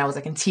husband and I was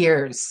like in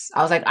tears.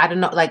 I was like, I don't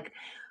know, like,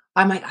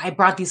 I'm like, I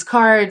brought these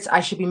cards. I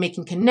should be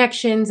making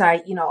connections.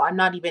 I'm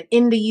not even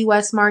in the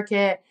US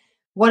market.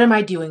 What am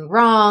I doing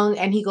wrong?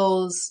 And he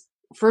goes,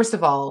 first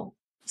of all,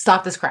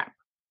 stop this crap.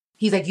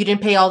 He's like, you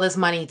didn't pay all this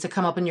money to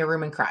come up in your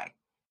room and cry.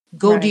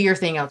 Go do your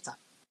thing outside.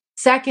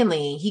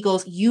 Secondly, he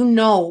goes, you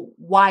know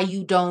why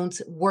you don't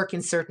work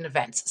in certain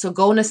events. So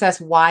go and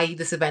assess why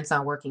this event's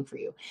not working for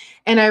you.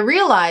 And I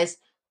realized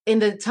in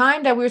the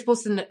time that we were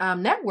supposed to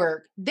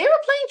network, they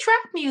were playing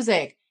trap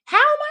music. How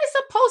am I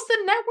supposed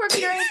to network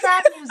during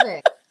trap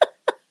music?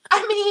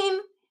 I mean,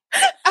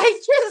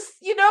 I just,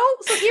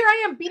 so here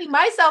I am beating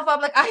myself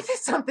up like I did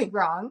something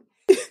wrong.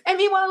 And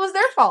meanwhile, it was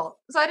their fault.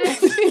 So I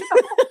didn't,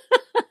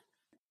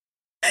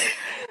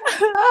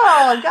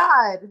 Oh,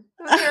 God. It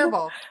was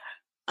terrible.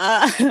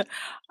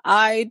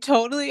 I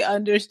totally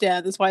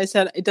understand. That's why I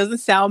said it doesn't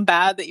sound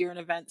bad that you're an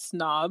event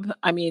snob.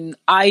 I mean,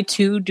 I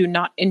too do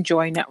not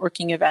enjoy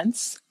networking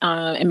events.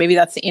 And maybe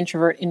that's the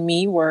introvert in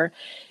me where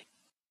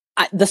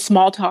the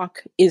small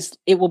talk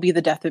it will be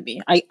the death of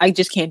me. I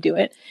just can't do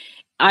it.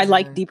 I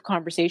like deep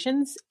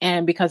conversations.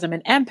 And because I'm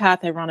an empath,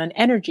 I run on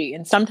energy.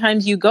 And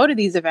sometimes you go to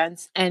these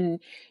events and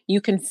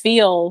you can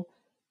feel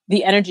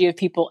the energy of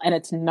people and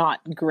it's not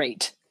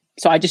great.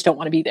 So I just don't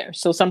want to be there.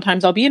 So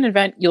sometimes I'll be in an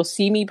event. You'll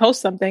see me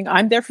post something.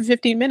 I'm there for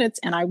 15 minutes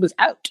and I was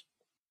out.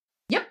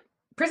 Yep.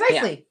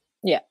 Precisely.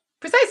 Yeah.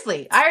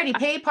 Precisely. I already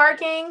paid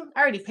parking.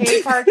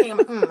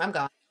 I'm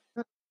gone.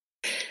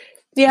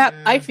 Yeah,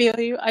 I feel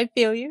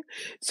you.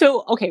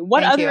 So, okay,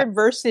 what other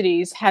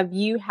adversities have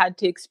you had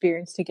to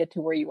experience to get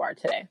to where you are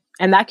today?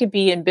 And that could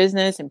be in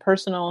business and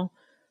personal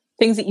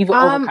things that you've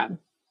overcome.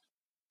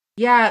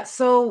 Yeah.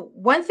 So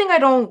one thing I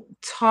don't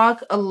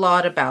talk a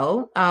lot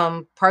about,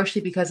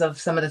 partially because of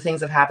some of the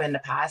things that happened in the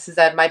past, is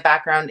that my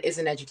background is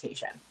in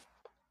education.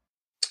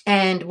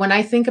 And when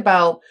I think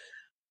about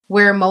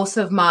where most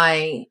of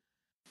my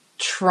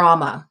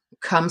trauma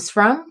comes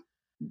from,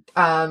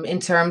 in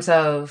terms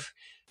of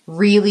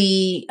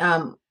really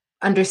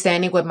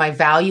understanding what my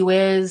value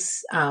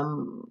is,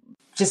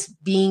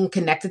 just being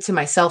connected to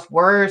my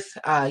self-worth,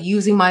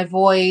 using my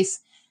voice,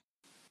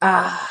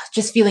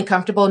 just feeling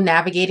comfortable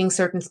navigating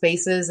certain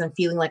spaces and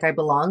feeling like I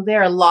belong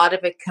there. A lot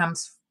of it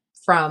comes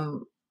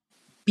from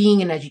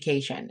being in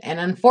education. And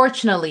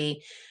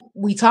unfortunately,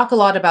 we talk a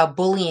lot about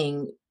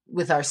bullying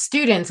with our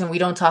students, and we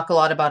don't talk a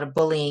lot about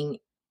bullying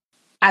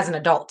as an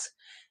adult.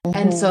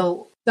 And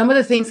so some of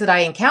the things that I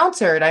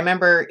encountered, I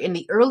remember in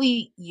the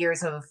early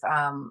years of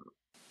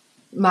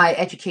my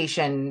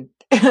education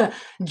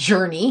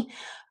journey,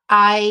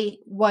 I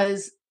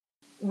was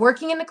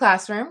working in the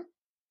classroom,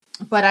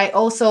 but I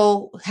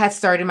also had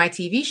started my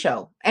TV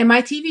show. And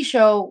my TV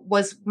show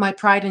was my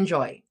pride and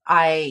joy.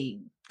 I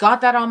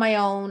got that on my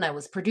own. I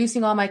was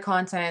producing all my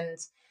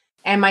content.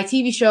 And my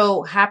TV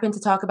show happened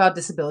to talk about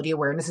disability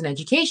awareness and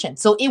education.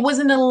 So it was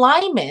in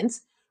alignment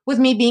with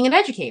me being an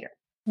educator.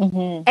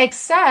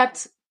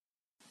 Except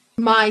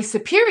my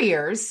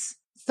superiors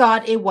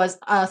thought it was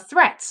a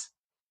threat.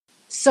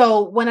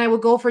 So when I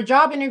would go for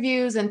job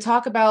interviews and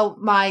talk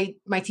about my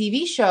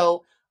TV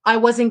show, I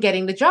wasn't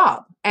getting the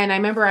job. And I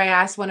remember I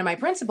asked one of my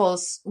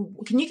principals,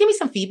 can you give me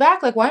some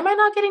feedback? Like, why am I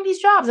not getting these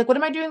jobs? Like, what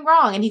am I doing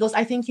wrong? And he goes,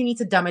 I think you need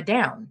to dumb it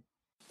down.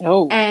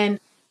 Oh. And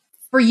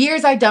for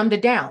years, I dumbed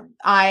it down.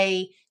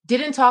 I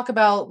didn't talk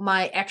about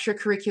my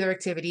extracurricular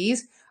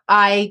activities.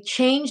 I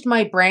changed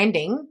my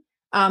branding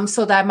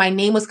so that my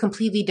name was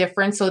completely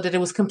different, so that it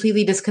was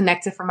completely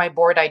disconnected from my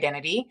board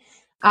identity.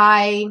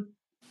 I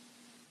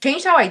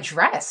changed how I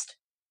dressed.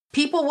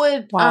 People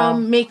would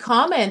make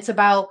comments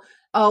about,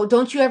 oh,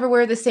 don't you ever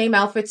wear the same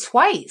outfit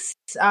twice?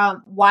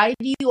 Why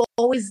do you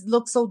always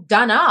look so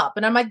done up?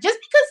 And I'm like, just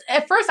because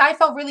at first I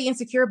felt really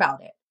insecure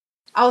about it.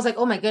 I was like,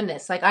 oh my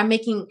goodness, like I'm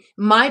making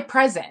my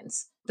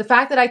presence, the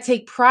fact that I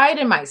take pride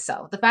in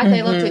myself, the fact that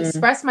I love to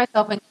express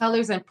myself in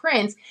colors and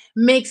prints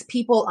makes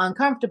people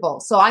uncomfortable.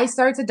 So I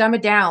started to dumb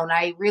it down.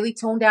 I really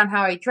toned down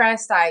how I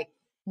dressed. I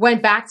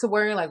went back to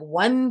wearing like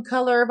one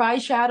color of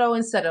eyeshadow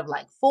instead of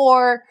like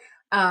 4.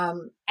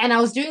 And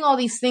I was doing all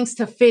these things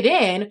to fit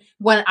in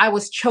when I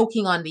was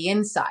choking on the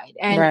inside.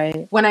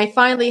 And when I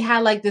finally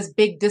had like this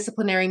big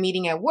disciplinary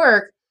meeting at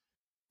work,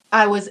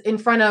 I was in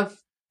front of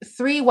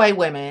 3 white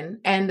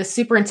women and the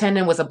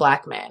superintendent was a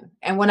black man.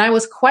 And when I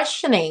was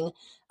questioning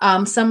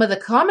some of the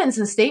comments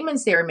and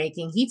statements they were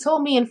making, he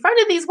told me in front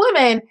of these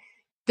women,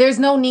 there's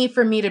no need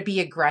for me to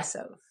be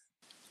aggressive.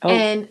 Oh.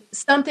 And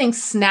something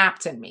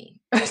snapped in me.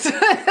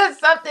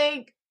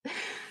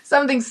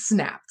 something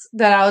snapped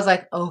that I was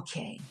like,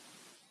 okay,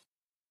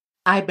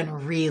 I've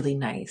been really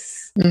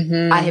nice.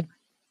 I have been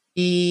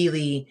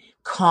really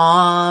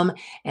calm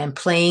and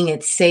playing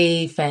it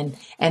safe and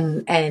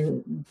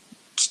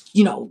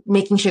you know,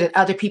 making sure that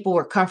other people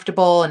were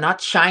comfortable and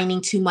not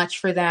shining too much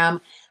for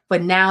them.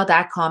 But now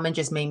that comment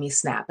just made me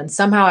snap. And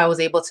somehow I was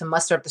able to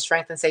muster up the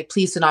strength and say,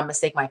 please do not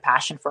mistake my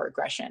passion for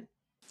aggression.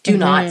 Do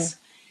not.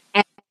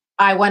 And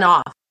I went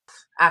off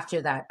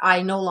after that.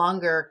 I no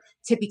longer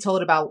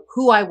tippy-toed about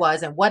who I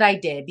was and what I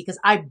did because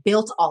I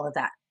built all of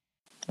that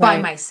by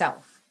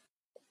myself.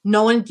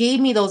 No one gave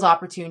me those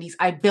opportunities.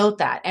 I built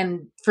that.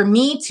 And for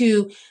me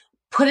to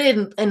put it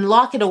in, and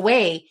lock it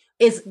away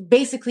is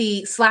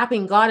basically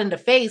slapping God in the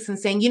face and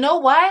saying, you know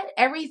what?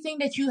 Everything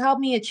that you helped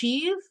me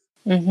achieve,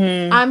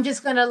 I'm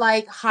just going to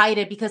like hide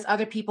it because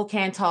other people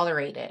can't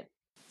tolerate it.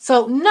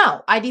 So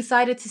no, I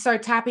decided to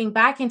start tapping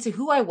back into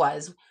who I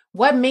was,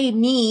 what made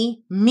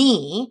me,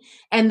 me.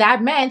 And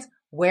that meant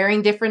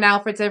wearing different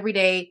outfits every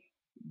day,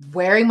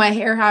 wearing my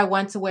hair how I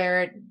want to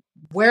wear it,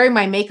 wearing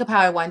my makeup how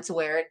I want to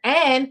wear it,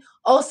 and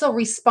also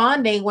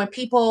responding when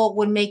people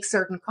would make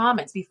certain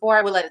comments. Before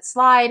I would let it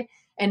slide,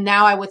 and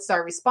now I would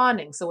start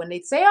responding. So when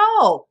they'd say,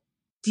 oh,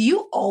 do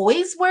you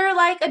always wear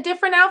like a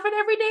different outfit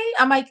every day?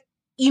 I'm like,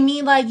 you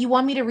mean like you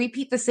want me to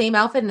repeat the same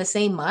outfit in the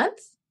same month?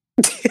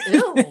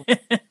 Ew.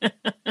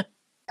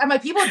 I'm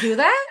like, people do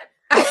that?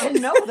 I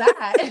didn't know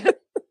that.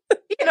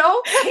 You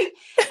know?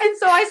 And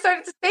so I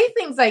started to say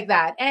things like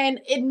that,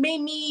 and it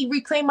made me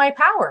reclaim my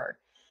power.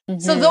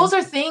 So those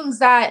are things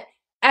that,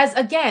 as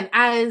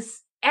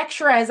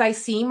extra as I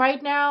seem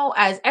right now,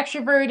 as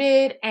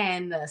extroverted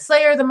and the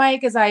slayer of the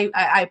mic as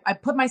I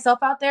put myself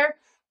out there,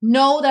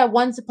 know that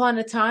once upon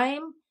a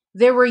time,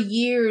 there were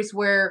years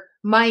where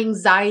my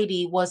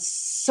anxiety was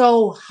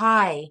so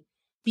high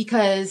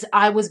because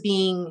I was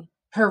being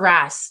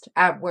harassed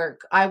at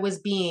work. I was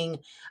being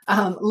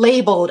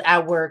labeled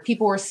at work.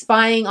 People were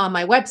spying on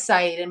my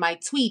website and my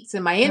tweets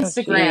and my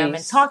Instagram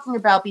and talking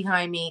about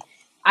behind me.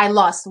 I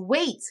lost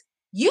weight.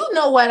 You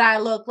know what I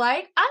look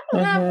like. I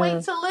don't have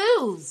weight to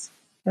lose.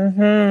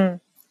 And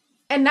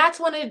that's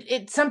when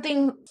it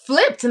something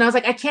flipped. And I was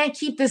like, I can't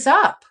keep this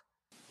up.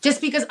 Just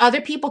because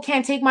other people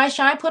can't take my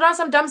shine, put on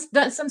some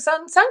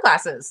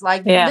sunglasses.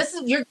 Like this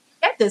is, you're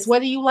get this,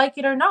 whether you like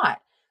it or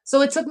not.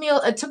 So it took me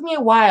a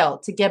while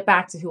to get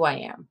back to who I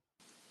am.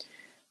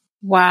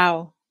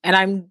 Wow. And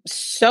I'm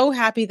so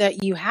happy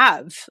that you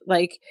have.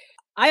 Like,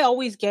 I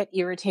always get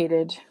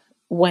irritated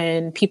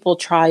when people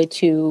try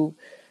to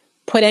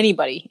put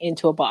anybody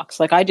into a box.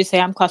 Like, I just say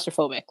I'm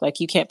claustrophobic.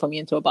 Like, you can't put me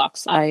into a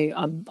box.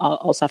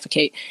 I'll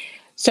suffocate.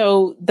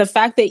 So the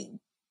fact that,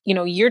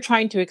 you're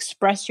trying to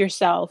express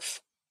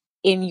yourself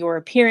in your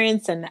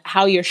appearance and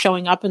how you're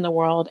showing up in the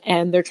world,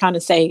 and they're trying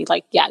to say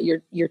like, yeah,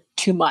 you're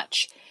too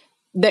much.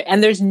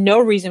 And there's no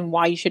reason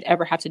why you should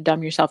ever have to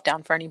dumb yourself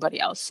down for anybody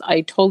else.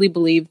 I totally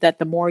believe that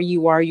the more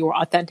you are your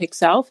authentic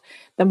self,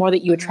 the more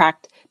that you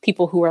attract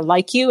people who are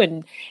like you,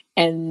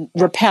 and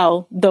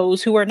repel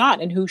those who are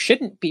not and who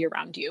shouldn't be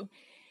around you.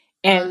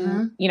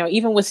 And,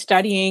 even with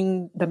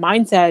studying the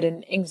mindset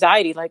and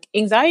anxiety, like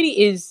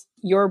anxiety is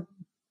your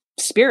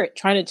spirit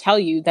trying to tell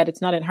you that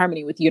it's not in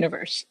harmony with the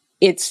universe.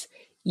 It's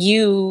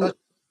you,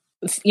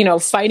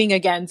 fighting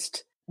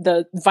against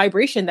the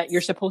vibration that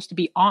you're supposed to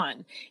be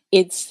on.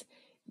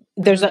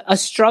 There's a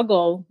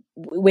struggle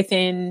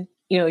within,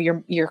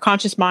 your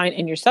conscious mind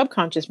and your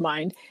subconscious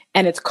mind,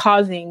 and it's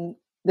causing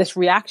this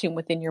reaction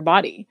within your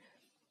body.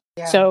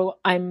 Yeah. So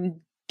I'm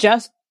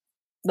just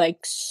like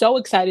so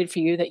excited for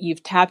you that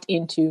you've tapped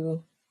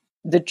into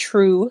the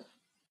true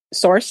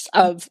source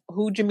of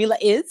who Jahmeelah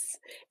is,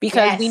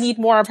 because we need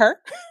more of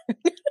her.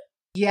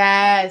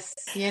 Yes.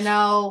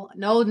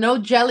 No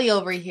jelly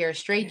over here,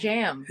 straight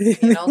jam.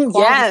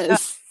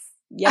 Yes.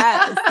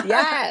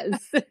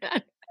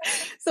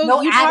 So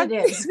no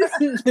additives.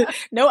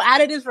 No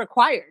additives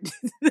required.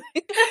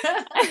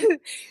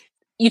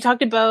 You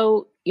talked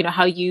about,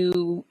 how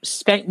you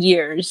spent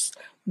years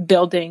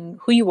building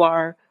who you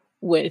are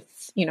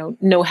with,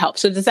 no help.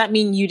 So does that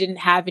mean you didn't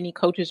have any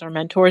coaches or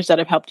mentors that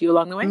have helped you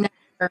along the way?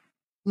 Never.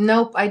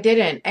 Nope, I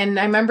didn't. And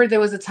I remember there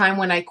was a time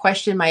when I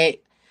questioned my,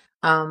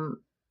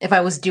 if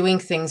I was doing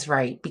things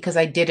right, because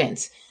I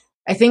didn't.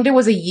 I think there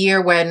was a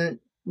year when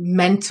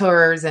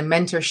mentors and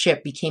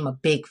mentorship became a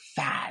big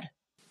fad.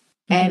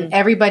 And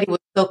everybody was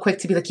so quick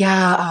to be like,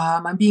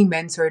 yeah, I'm being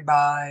mentored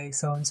by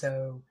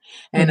so-and-so.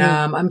 And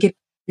I'm getting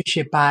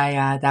mentorship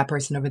by that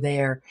person over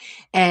there.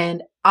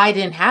 And I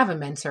didn't have a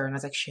mentor. And I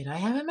was like, should I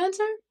have a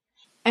mentor?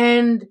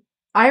 And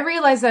I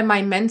realized that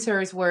my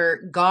mentors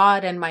were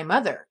God and my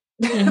mother.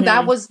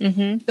 Those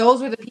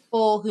were the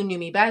people who knew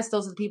me best.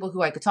 Those are the people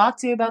who I could talk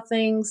to about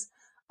things.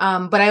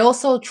 But I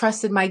also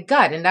trusted my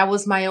gut. And that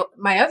was my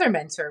other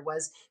mentor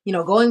was,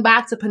 going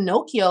back to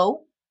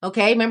Pinocchio.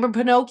 Okay. Remember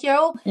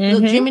Pinocchio?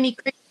 Little Jiminy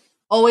Cricket,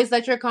 always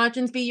let your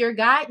conscience be your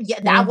guide.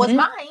 Yeah, that was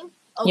mine.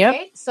 Okay.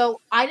 Yep.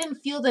 So I didn't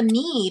feel the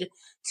need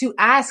to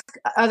ask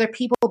other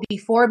people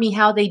before me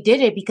how they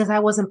did it, because I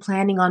wasn't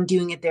planning on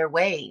doing it their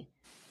way.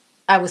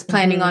 I was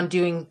planning on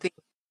doing things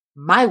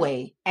my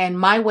way. And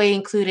my way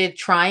included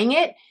trying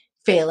it,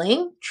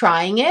 failing,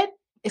 trying it,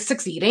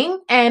 succeeding,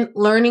 and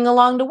learning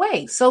along the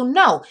way. So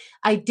no,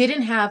 I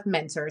didn't have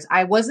mentors.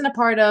 I wasn't a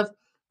part of,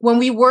 when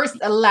we were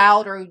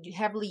allowed or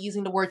heavily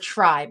using the word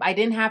tribe, I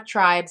didn't have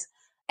tribes.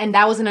 And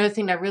that was another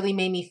thing that really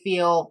made me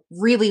feel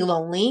really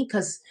lonely,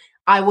 because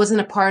I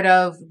wasn't a part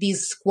of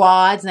these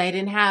squads, and I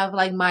didn't have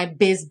like my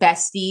biz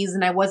besties,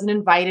 and I wasn't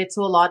invited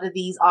to a lot of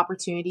these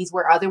opportunities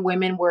where other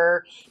women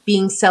were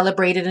being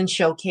celebrated and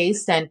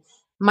showcased. And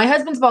my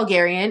husband's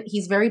Bulgarian.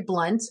 He's very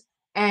blunt.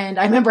 And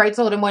I remember I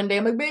told him one day,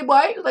 I'm like, babe,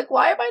 why am I not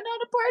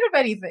a part of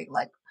anything?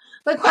 Like,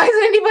 why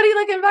isn't anybody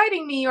like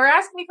inviting me or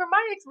asking me for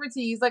my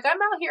expertise? Like,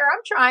 I'm out here, I'm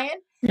trying.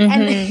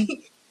 And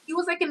he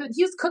was like,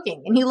 he was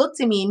cooking, and he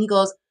looked at me and he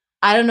goes,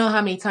 I don't know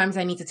how many times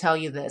I need to tell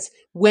you this.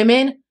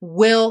 Women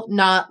will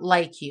not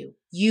like you.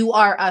 You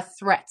are a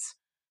threat.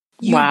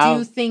 You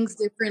do things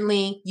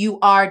differently. You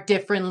are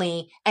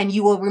differently, and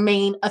you will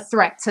remain a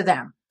threat to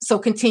them. So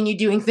continue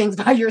doing things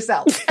by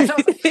yourself. And I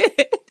was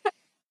like,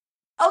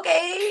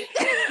 okay.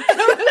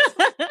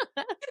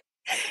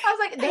 I was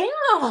like,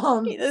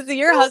 damn.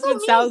 Your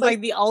husband sounds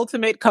like the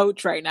ultimate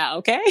coach right now.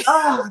 Okay.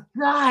 Oh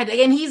God.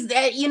 And he's,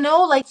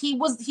 like he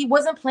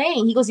wasn't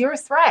playing. He goes, you're a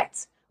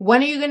threat.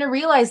 When are you going to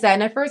realize that?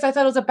 And at first I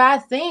thought it was a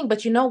bad thing,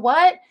 but you know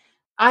what?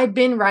 I've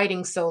been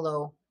writing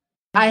solo.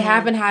 I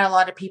haven't had a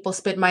lot of people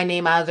spit my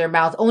name out of their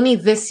mouth. Only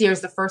this year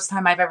is the first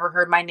time I've ever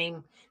heard my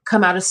name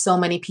come out of so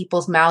many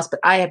people's mouths, but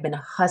I have been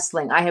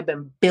hustling. I have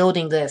been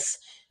building this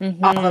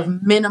off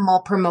of minimal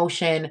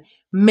promotion,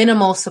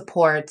 minimal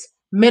support,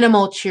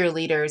 minimal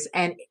cheerleaders.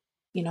 And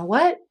you know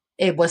what?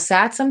 It was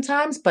sad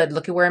sometimes, but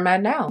look at where I'm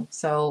at now.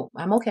 So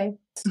I'm okay.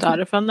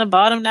 Started from the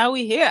bottom. Now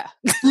we here.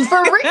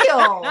 For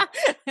real.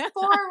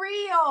 For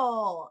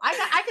real.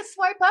 I could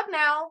swipe up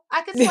now.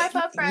 I could swipe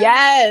up, friends.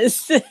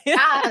 Yes.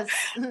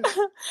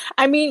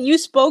 I mean, you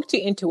spoke to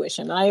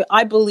intuition.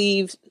 I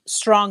believe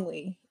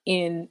strongly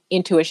in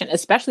intuition,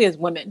 especially as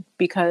women,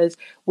 because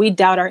we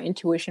doubt our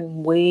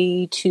intuition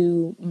way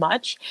too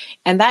much.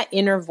 And that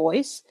inner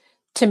voice,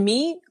 to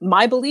me,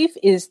 my belief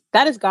is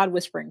that is God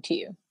whispering to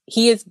you.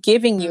 He is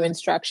giving you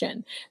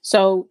instruction.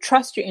 So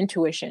trust your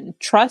intuition,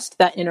 trust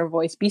that inner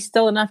voice, be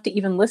still enough to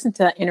even listen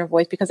to that inner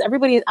voice, because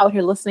everybody is out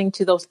here listening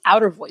to those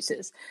outer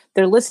voices.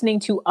 They're listening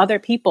to other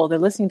people. They're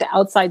listening to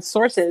outside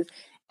sources,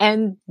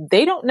 and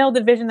they don't know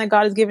the vision that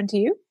God has given to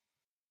you.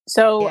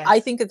 So yes. I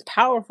think it's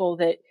powerful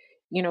that,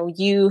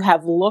 you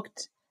have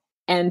looked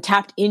and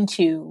tapped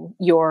into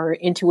your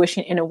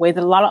intuition in a way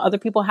that a lot of other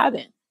people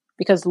haven't,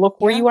 because look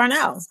where you are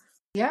now.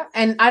 Yeah.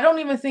 And I don't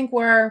even think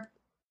we're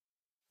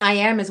I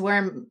am is where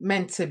I'm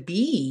meant to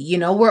be. You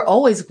know, we're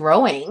always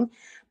growing,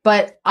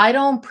 but I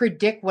don't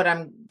predict what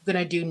I'm going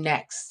to do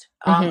next.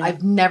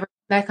 I've never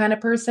been that kind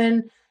of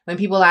person. When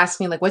people ask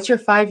me, like, what's your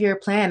 5-year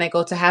plan? I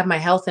go to have my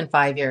health in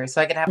 5 years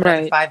so I could have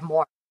another Right. 5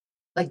 more.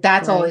 Like,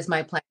 that's Right. always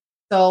my plan.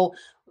 So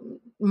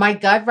my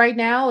gut right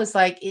now is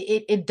like,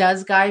 it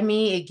does guide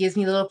me. It gives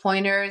me little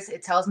pointers.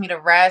 It tells me to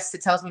rest.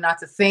 It tells me not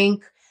to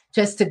think,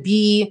 just to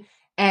be.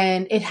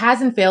 And it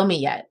hasn't failed me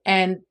yet.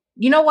 And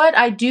you know what?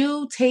 I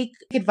do take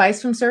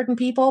advice from certain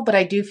people, but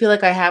I do feel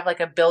like I have like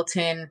a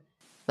built-in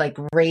like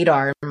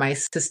radar in my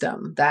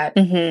system that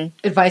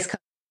advice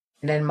comes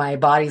and then my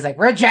body's like,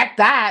 reject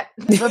that,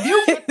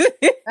 rebuke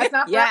it. That's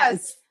not for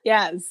us.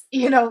 Yes.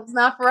 You know, it's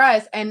not for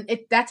us. And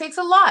that takes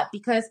a lot,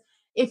 because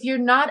if you're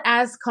not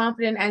as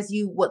confident as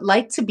you would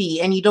like to be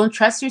and you don't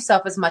trust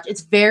yourself as much,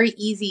 it's very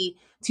easy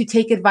to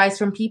take advice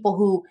from people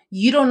who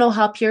you don't know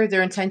how pure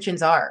their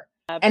intentions are.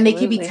 And they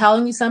could be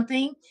telling you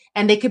something,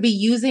 and they could be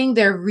using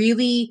their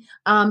really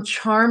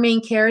charming,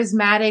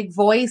 charismatic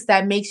voice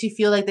that makes you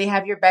feel like they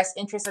have your best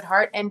interest at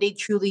heart, and they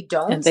truly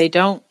don't. And they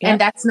don't. Yep.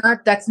 And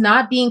that's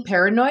not being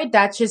paranoid.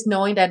 That's just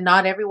knowing that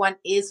not everyone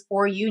is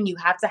for you, and you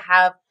have to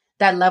have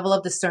that level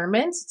of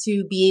discernment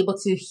to be able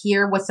to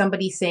hear what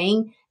somebody's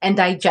saying and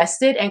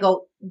digest it and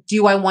go,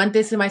 do I want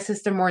this in my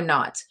system or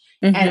not?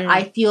 And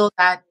I feel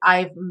that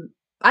I've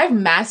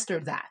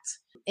mastered that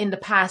in the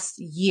past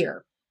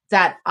year,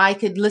 that I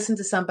could listen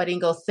to somebody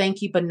and go,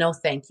 thank you, but no,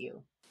 thank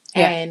you.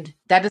 Yeah. And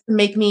that doesn't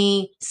make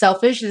me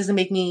selfish. It doesn't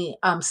make me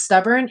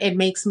stubborn. It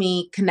makes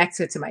me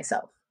connected to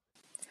myself.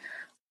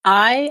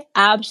 I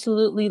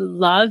absolutely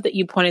love that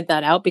you pointed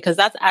that out, because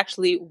that's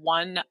actually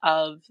one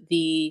of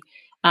the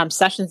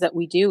sessions that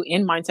we do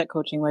in mindset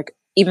coaching, like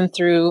even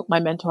through my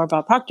mentor,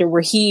 Bob Proctor,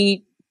 where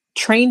he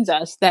trains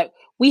us that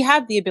we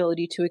have the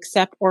ability to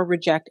accept or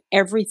reject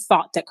every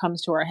thought that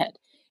comes to our head.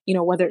 You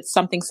know, whether it's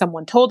something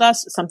someone told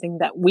us, something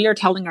that we are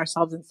telling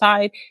ourselves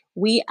inside,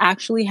 we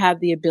actually have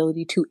the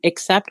ability to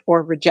accept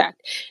or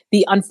reject.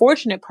 The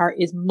unfortunate part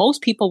is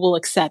most people will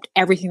accept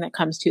everything that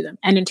comes to them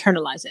and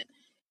internalize it.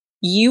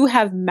 You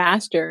have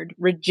mastered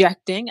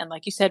rejecting and,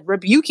 like you said,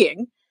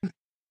 rebuking,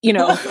 you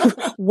know,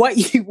 what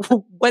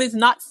is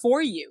not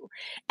for you.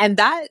 And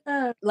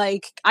that,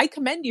 like, I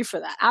commend you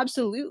for that.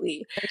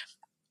 Absolutely.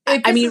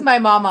 It pisses my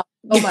mom off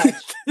so much,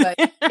 but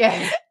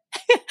yeah.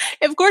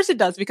 Of course it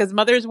does, because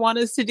mothers want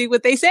us to do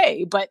what they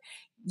say, but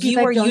you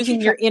are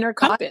using your inner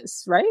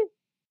compass, right?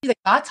 She's like,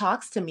 God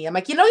talks to me. I'm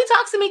like, you know, he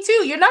talks to me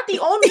too. You're not the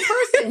only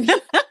person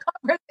you have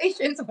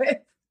conversations with.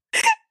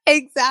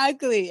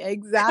 Exactly.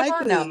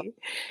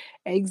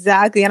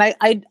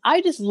 And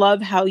I just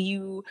love how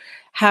you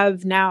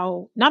have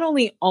now not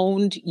only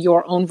owned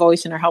your own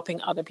voice and are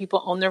helping other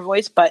people own their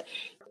voice, but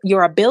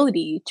your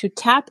ability to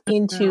tap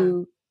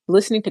into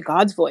listening to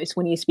God's voice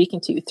when he's speaking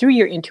to you through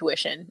your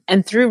intuition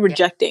and through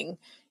rejecting,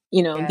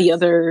 you know, the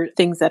other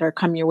things that are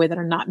coming your way that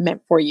are not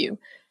meant for you.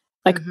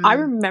 Like, I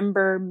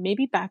remember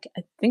maybe back,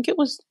 I think it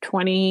was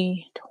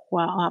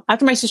 2012,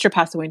 after my sister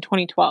passed away in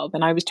 2012,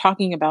 and I was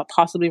talking about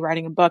possibly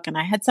writing a book, and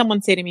I had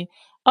someone say to me,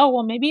 oh,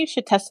 well, maybe you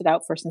should test it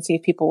out first and see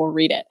if people will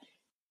read it.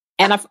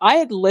 And if I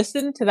had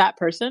listened to that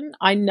person,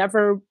 I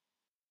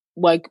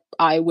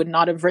would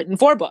not have written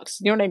 4 books.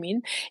 You know what I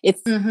mean?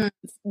 It's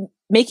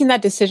making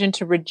that decision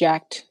to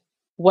reject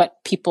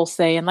what people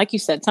say. And like you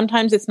said,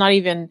 sometimes it's not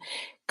even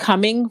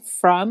coming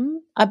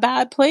from a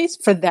bad place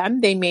for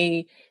them. They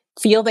may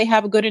feel they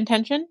have a good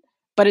intention,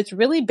 but it's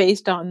really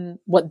based on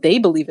what they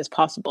believe is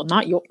possible,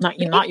 not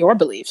your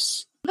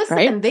beliefs. Listen,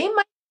 right? They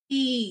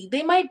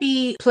might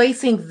be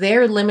placing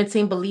their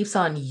limiting beliefs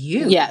on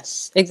you.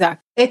 Yes,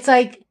 exactly. It's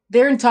like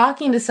they're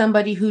talking to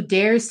somebody who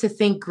dares to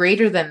think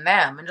greater than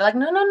them. And they're like,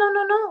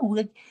 no.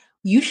 Like,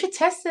 you should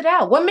test it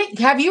out.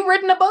 Have you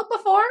written a book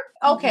before?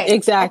 Okay.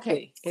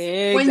 Exactly.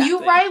 When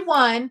you write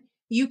one,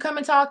 you come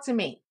and talk to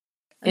me.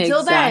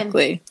 Until then,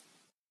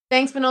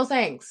 thanks, but no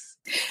thanks.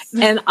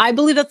 And I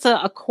believe that's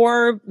a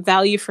core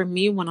value for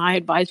me when I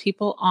advise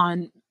people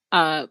on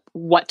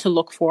what to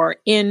look for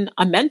in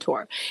a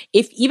mentor.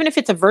 Even if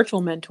it's a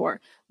virtual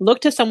mentor, look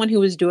to someone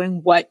who is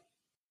doing what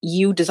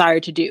you desire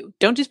to do.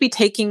 Don't just be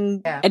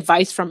taking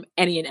advice from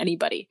any and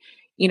anybody.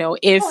 You know,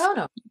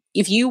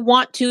 if you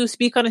want to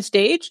speak on a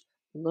stage,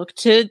 look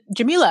to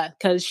Jahmeelah,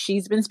 because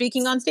she's been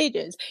speaking on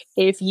stages.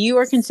 If you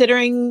are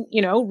considering,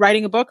 you know,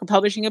 writing a book or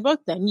publishing a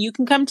book, then you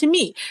can come to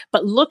me.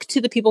 But look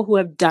to the people who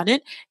have done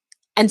it,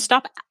 and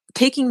stop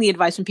taking the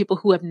advice from people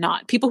who have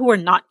not. People who are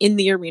not in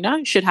the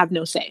arena should have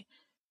no say.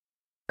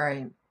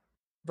 Right.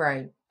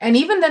 And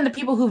even then, the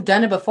people who've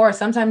done it before,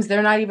 sometimes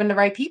they're not even the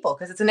right people,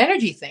 because it's an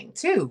energy thing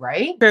too,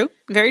 right? True.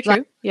 Very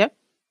true. Yep.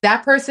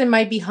 That person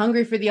might be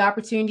hungry for the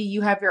opportunity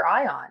you have your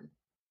eye on.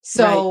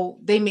 So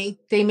they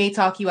may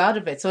talk you out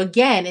of it. So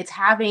again, it's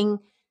having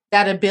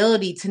that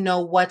ability to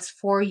know what's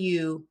for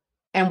you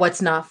and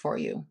what's not for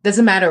you.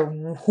 Doesn't matter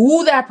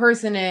who that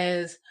person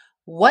is,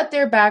 what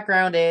their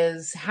background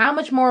is, how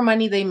much more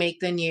money they make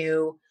than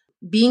you.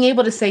 Being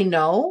able to say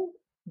no,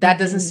 that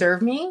doesn't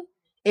serve me,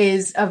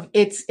 it's a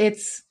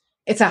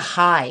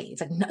high.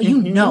 It's like, no,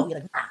 you know, you're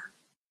like,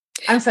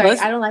 I'm sorry,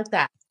 I don't like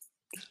that.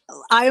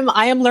 I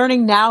am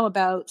learning now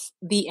about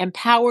the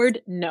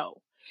empowered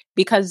no,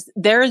 because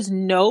there is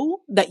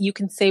no that you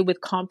can say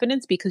with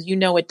confidence because you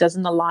know it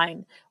doesn't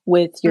align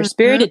with your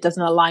spirit, Mhm. it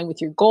doesn't align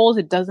with your goals,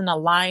 it doesn't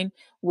align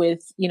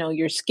with, you know,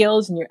 your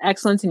skills and your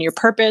excellence and your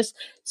purpose.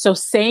 So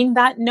saying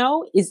that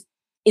no is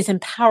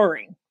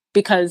empowering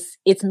because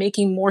it's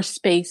making more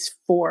space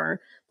for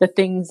the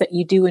things that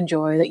you do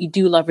enjoy, that you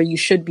do love, or you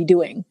should be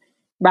doing,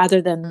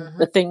 rather than Mhm.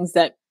 the things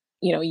that,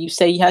 you know, you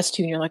say yes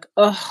to and you're like,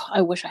 oh,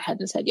 I wish I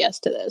hadn't said yes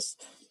to this.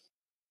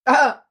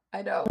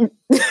 I know.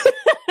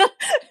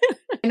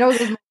 I know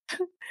those.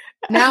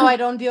 Now I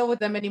don't deal with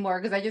them anymore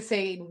because I just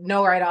say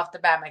no right off the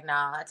bat. I'm like,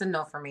 nah, it's a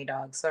no for me,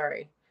 dog.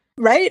 Sorry.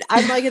 Right?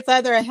 I'm like, it's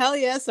either a hell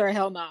yes or a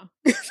hell no.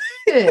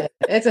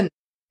 It's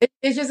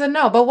it's just a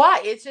no. But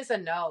why? It's just a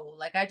no.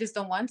 Like I just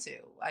don't want to.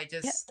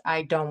 Yeah.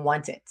 I don't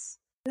want it.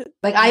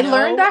 Like I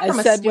learned No, that I from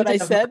a said what I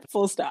student of mine. said,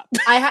 full stop.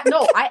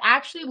 I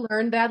actually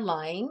learned that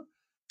line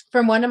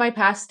from one of my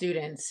past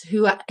students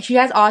who she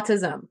has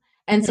autism.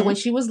 And so Mm-hmm. when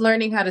she was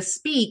learning how to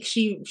speak,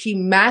 she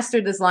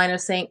mastered this line of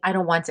saying, I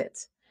don't want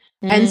it.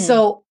 And Mm.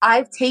 so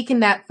I've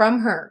taken that from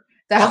her.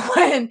 That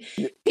when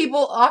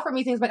people offer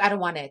me things like, I don't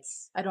want it.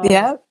 I don't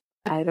Yeah.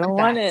 I don't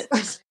want want that.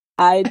 it.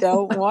 I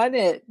don't want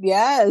it.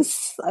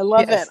 Yes. I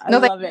love it. Yes. I No,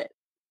 thank love it.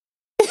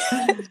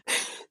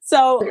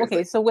 So, okay.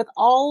 seriously. So with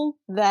all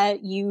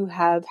that you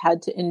have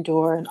had to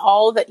endure and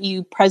all that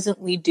you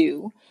presently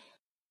do,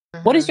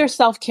 what does Mhm. your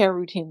self-care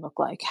routine look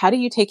like? How do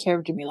you take care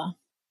of Jahmeelah?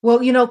 Well,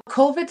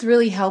 COVID's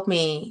really helped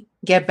me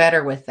get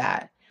better with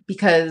that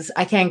because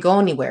I can't go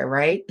anywhere,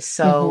 right? Mm-hmm.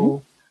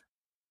 So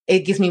it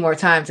gives me more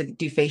time to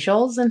do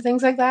facials and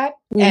things like that.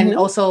 And Mm-hmm.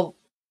 also,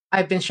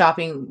 I've been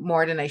shopping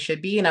more than I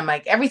should be. And I'm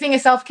like, everything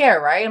is self care,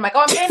 right? I'm like,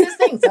 oh, I'm getting this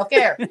thing, self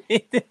care.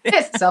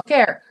 This self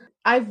care.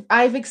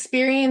 I've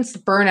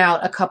experienced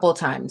burnout a couple of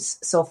times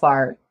so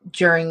far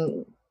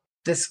during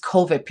this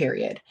COVID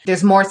period.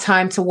 There's more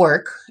time to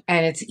work,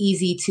 and it's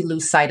easy to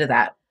lose sight of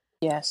that.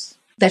 Yes.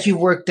 That you've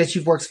worked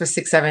for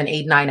 6, 7,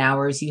 8, 9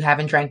 hours. You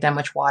haven't drank that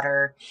much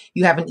water.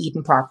 You haven't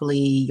eaten properly.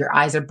 Your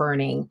eyes are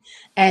burning.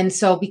 And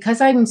so because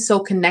I'm so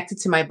connected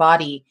to my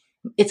body,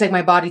 it's like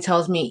my body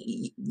tells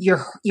me you're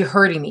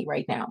hurting me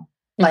right now.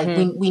 Like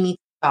Mm-hmm. we need to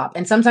stop.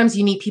 And sometimes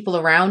you need people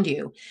around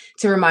you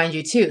to remind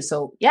you too.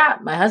 So yeah,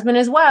 my husband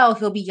as well,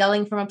 he'll be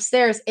yelling from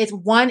upstairs. It's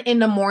 1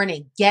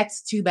 a.m. Get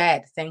to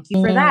bed. Thank you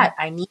for Mm-hmm. that.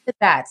 I needed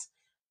that.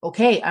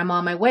 Okay, I'm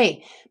on my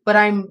way. But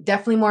I'm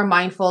definitely more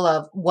mindful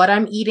of what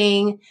I'm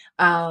eating.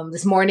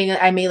 This morning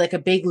I made like a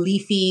big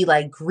leafy,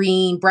 like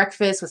green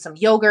breakfast with some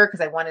yogurt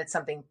because I wanted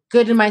something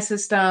good in my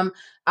system.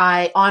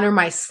 I honor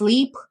my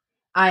sleep.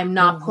 I'm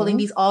not pulling Mm-hmm.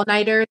 these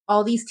all-nighters,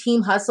 all these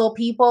team hustle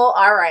people.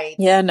 All right.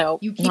 Yeah, no,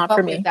 You keep not for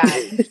up with me.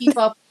 that. You keep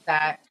up with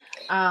that.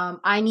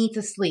 I need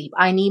to sleep.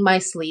 I need my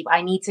sleep.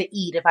 I need to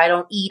eat. If I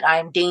don't eat, I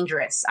am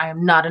dangerous. I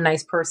am not a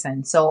nice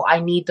person. So I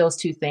need those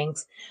two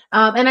things.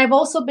 And I've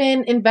also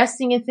been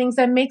investing in things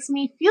that makes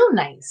me feel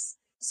nice.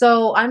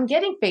 So I'm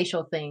getting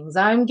facial things.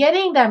 I'm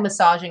getting that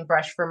massaging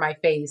brush for my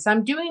face.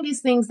 I'm doing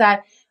these things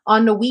that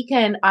on the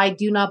weekend, I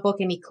do not book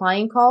any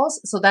client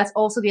calls. So that's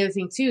also the other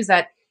thing too, is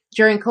that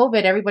during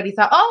COVID, everybody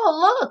thought,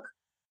 oh, look,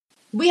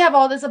 we have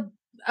all this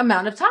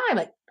amount of time,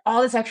 like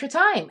all this extra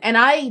time. And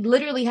I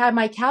literally had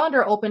my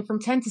calendar open from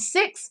 10 to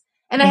 6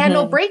 and I had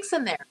no Mm-hmm. breaks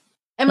in there.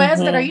 And my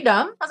husband said, are Mm-hmm. you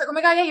dumb? I was like, oh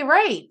my God, yeah, you're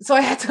right. So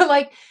I had to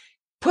like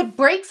put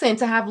breaks in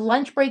to have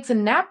lunch breaks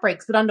and nap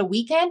breaks. But on the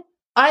weekend,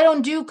 I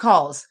don't do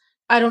calls.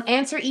 I don't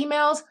answer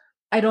emails.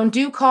 I don't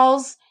do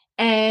calls.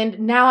 And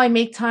now I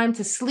make time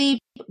to sleep,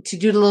 to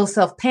do the little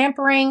self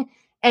pampering.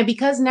 And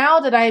because now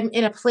that I'm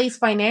in a place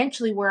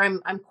financially where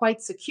I'm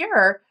quite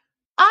secure,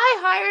 I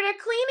hired a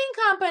cleaning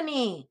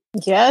company.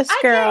 Yes, I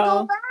can't go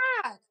girl.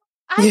 back.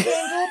 I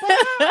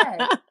can't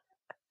go back.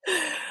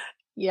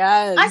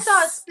 I saw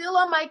a Yes. spill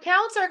on my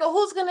counter. I go,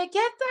 who's gonna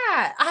get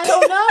that? I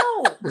don't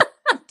know.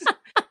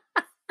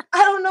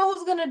 I don't know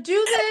who's gonna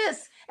do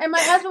this. And my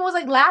husband was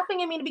like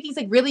laughing at me in the beginning. He's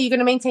like, really, you're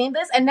gonna maintain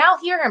this? And now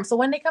hear him. So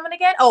when they come in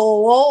again,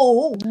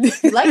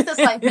 you like this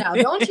life now,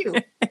 don't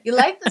you? You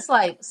like this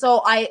life.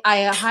 So I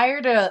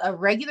hired a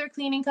regular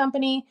cleaning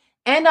company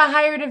and I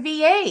hired a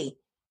VA.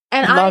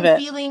 And Love I'm it.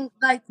 feeling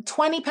like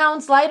 20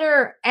 pounds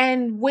lighter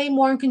and way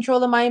more in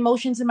control of my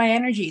emotions and my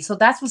energy. So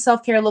that's what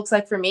self-care looks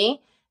like for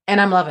me.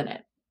 And I'm loving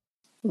it.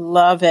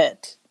 Love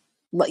it.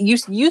 You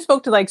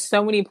spoke to like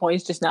so many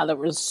points just now that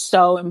were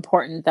so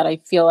important that I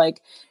feel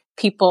like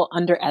people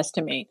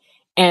underestimate.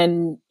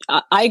 And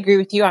I agree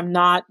with you.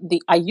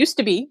 I used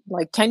to be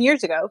like 10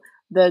 years ago,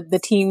 the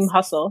team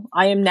hustle.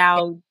 I am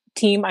now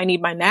team, I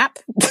need my nap.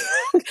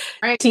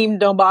 Right. Team,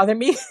 don't bother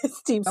me.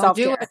 Team Don't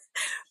do it. self-care.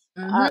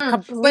 But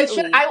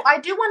Completely. I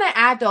do want to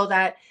add though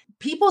that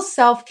people's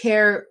self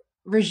care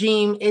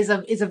regime is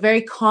a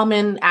very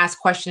common asked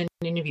question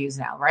in interviews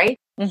now, right?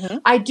 Mm-hmm.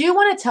 I do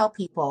want to tell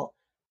people,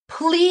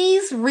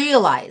 please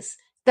realize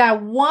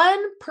that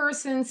one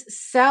person's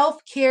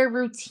self care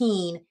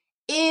routine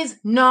is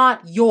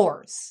not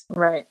yours.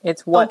 Right.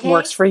 It's what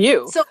works Okay, for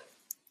you. so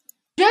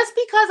just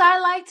because I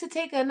like to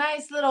take a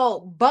nice little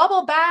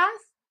bubble bath,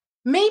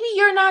 maybe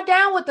you're not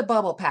down with the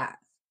bubble bath.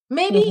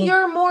 Maybe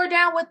you're more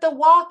down with the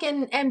walk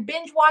and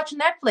binge watch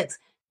Netflix.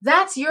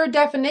 That's your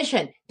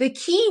definition. The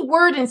key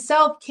word in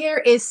self-care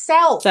is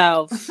self.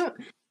 Self.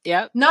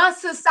 Yep. Not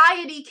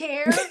society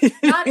care,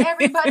 not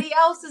everybody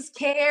else's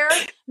care,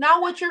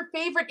 not what your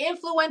favorite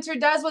influencer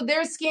does with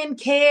their skin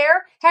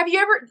care. Have you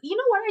ever, you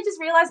know what? I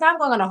just realized now I'm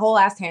going on a whole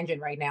ass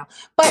tangent right now.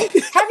 But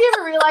have you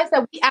ever realized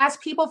that we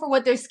ask people for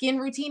what their skin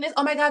routine is?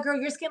 Oh my God,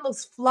 girl, your skin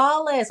looks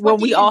flawless. Well,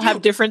 we all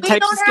have different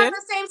types of skin. We don't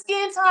have the same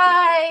skin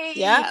type.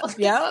 Yeah.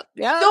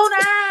 Don't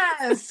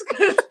ask.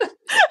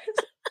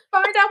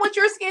 Find out what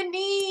your skin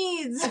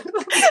needs.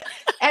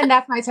 And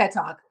that's my TED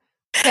Talk.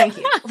 Thank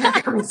you for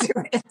coming to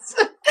it.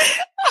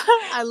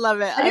 I love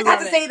it. I just had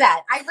to say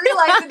that. I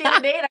realized it the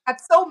other day and I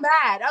got so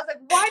mad. I was like,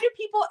 why do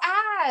people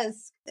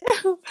ask?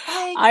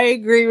 I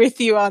agree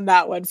with you on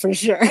that one for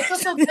sure. I feel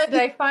so good that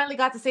I finally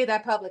got to say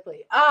that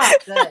publicly. Oh,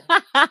 good.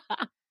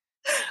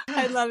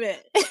 I love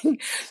it.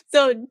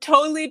 So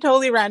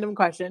totally random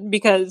question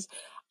because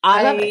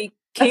I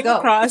came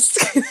across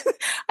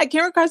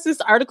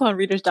this article on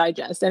Reader's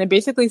Digest, and it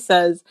basically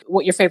says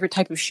what your favorite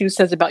type of shoe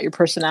says about your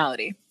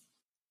personality.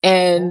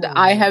 And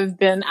I have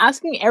been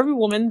asking every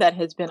woman that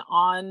has been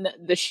on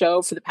the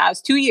show for the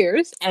past 2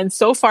 years, and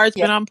so far it's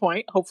been on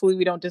point. Hopefully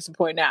we don't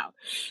disappoint now.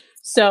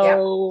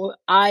 So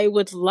I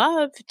would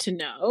love to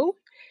know,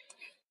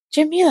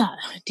 Jahmeelah,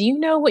 do you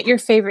know what your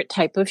favorite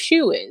type of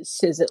shoe is?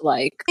 Is it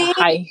like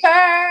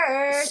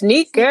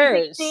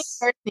sneakers?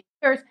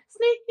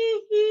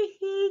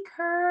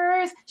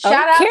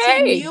 Shout out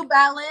to New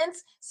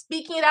Balance.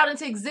 Speaking it out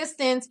into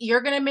existence.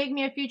 You're going to make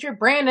me a future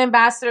brand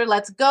ambassador.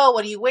 Let's go.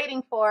 What are you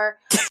waiting for?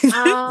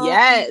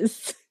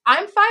 Yes.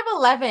 I'm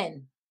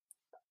 5'11".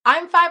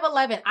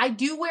 I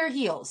do wear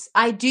heels.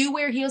 I do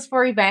wear heels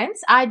for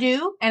events. I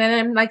do. And then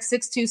I'm like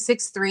 6'2",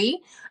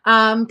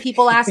 6'3".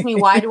 People ask me,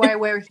 why do I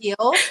wear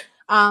heels?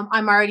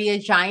 I'm already a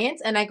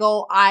giant. And I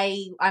go,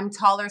 I'm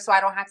taller, so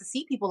I don't have to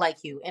see people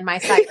like you in my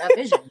sight of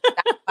vision.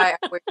 That's why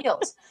I wear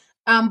heels.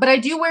 But I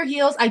do wear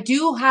heels. I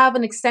do have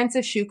an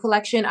extensive shoe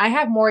collection. I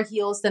have more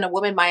heels than a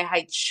woman my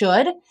height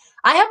should.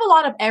 I have a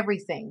lot of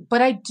everything,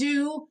 but I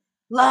do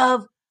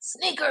love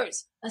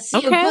sneakers. I see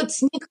a good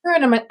sneaker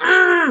and I'm like,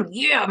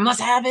 yeah, must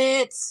have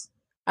it.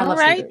 I love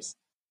sneakers.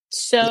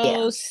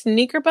 So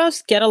sneaker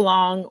buffs get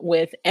along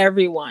with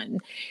everyone.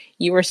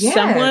 You are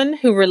someone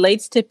who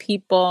relates to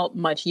people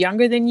much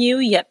younger than you,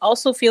 yet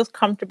also feels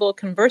comfortable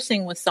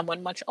conversing with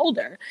someone much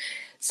older.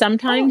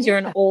 Sometimes you're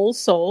an old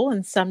soul,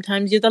 and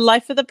sometimes you're the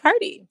life of the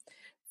party.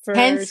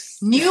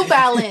 Hence, New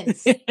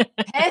Balance.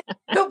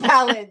 New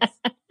Balance.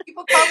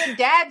 People call it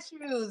dad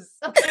shoes.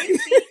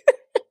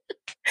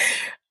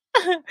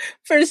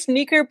 For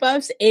sneaker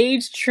buffs,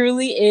 age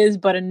truly is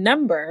but a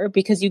number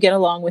because you get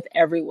along with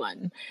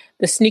everyone.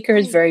 The sneaker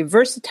is very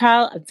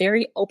versatile, a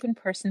very open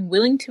person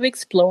willing to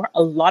explore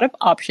a lot of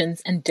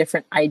options and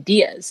different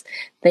ideas.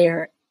 They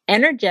are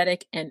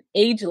energetic and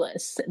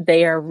ageless.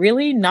 They are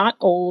really not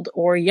old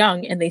or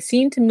young, and they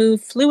seem to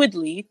move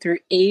fluidly through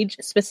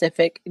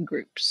age-specific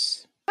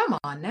groups. Come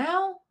on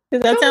now.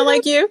 Does that sound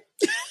like you?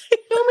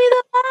 Show me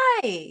the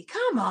light.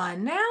 Come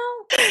on now.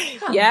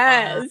 Come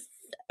on.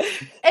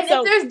 And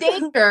if there's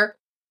danger,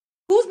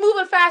 who's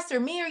moving faster,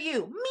 me or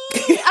you?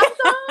 Me. I'm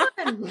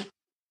gone.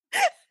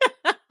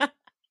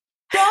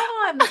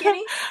 Gone,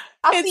 Kenny.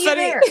 I'll see you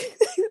there.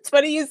 It's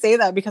funny you say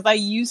that because I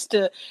used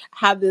to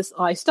have this,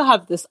 I still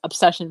have this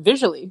obsession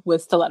visually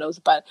with stilettos,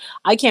 but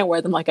I can't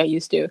wear them like I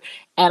used to.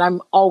 And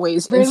I'm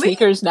always in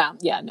sneakers now.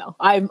 Yeah, no,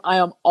 I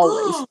am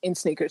always in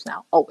sneakers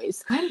now.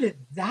 Always. When did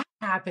that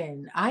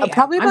happen?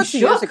 Probably about 2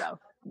 years ago.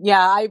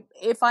 Yeah,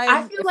 if I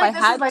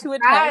had like to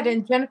attend, Brad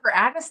and Jennifer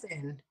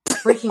Aniston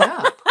breaking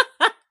up.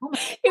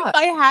 If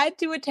I had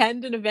to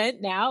attend an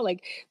event now,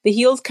 like the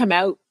heels come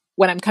out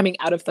when I'm coming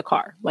out of the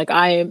car. Like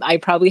I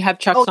probably have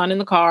Chucks on in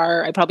the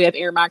car. I probably have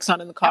Air Max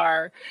on in the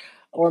car,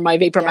 or my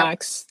Vapor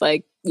Max.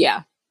 Like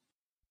yeah,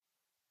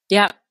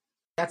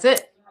 that's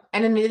it.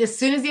 And then as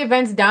soon as the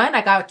event's done,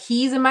 I got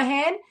keys in my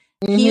hand,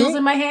 heels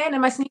in my hand,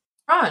 and my sneakers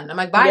on. I'm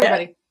like, bye,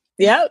 everybody.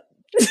 Yep.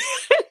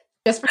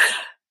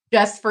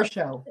 just for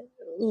show.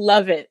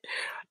 Love it.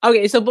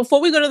 Okay, so before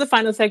we go to the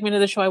final segment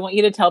of the show, I want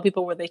you to tell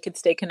people where they could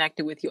stay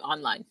connected with you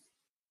online.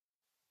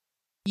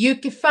 You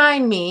can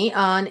find me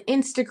on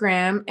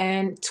Instagram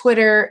and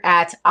Twitter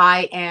at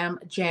I am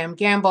Jam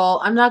Gamble.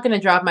 I'm not going to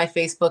drop my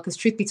Facebook because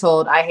truth be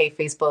told, I hate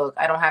Facebook.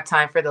 I don't have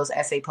time for those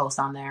essay posts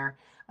on there.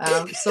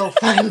 So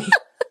find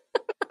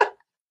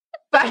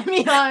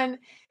me on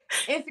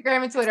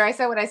Instagram and Twitter. I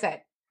said what I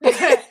said.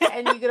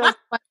 And you can also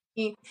find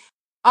me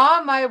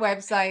on my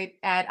website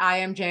at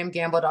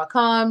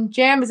iamjamgamble.com.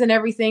 Jam is in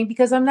everything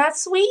because I'm that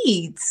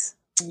sweet.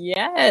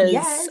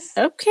 Yes.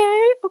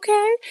 Okay.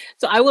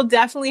 So I will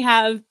definitely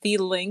have the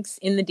links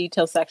in the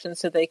detail section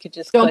so they could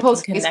just don't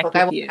post and connect Facebook.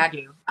 I with won't add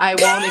you. I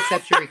won't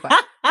accept your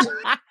request.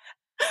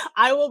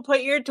 I will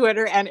put your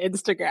Twitter and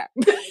Instagram.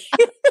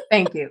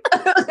 Thank you.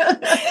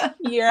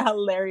 You're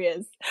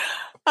hilarious.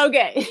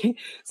 Okay.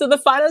 So the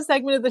final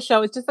segment of the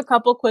show is just a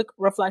couple quick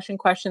reflection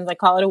questions. I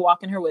call it a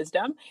walk in her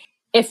wisdom.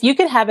 If you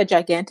could have a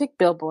gigantic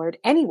billboard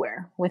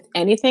anywhere with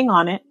anything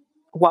on it,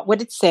 what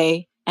would it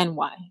say and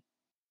why?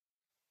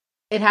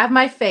 It'd have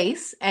my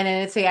face, and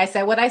then it'd say, I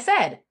said what I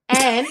said.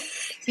 And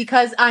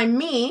because I'm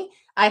me,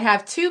 I'd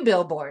have 2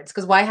 billboards,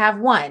 because why have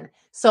one?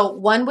 So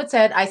one would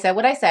say, I said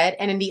what I said,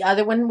 and then the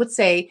other one would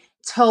say,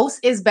 toast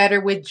is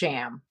better with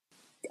jam.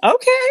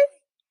 Okay.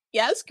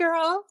 Yes,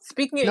 girl.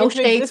 Speaking of no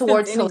shade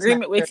towards in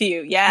agreement with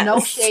you. Yes. No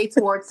shade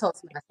towards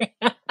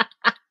Toastmasters.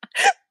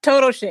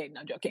 Total shade.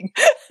 No, joking.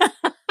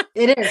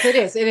 It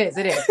is.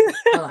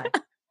 Hold on.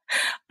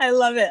 I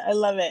love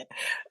it.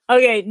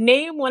 Okay,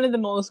 name one of the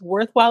most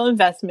worthwhile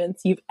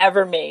investments you've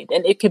ever made.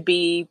 And it could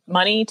be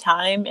money,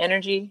 time,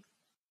 energy.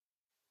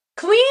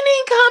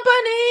 Cleaning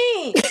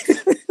company.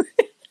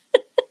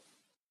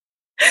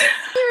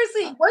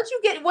 Seriously, once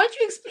you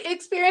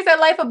experience that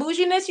life of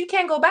bouginess, you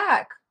can't go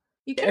back.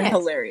 You can't. They're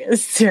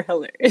hilarious.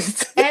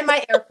 And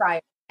my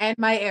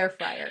air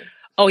fryer.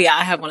 Oh yeah,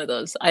 I have one of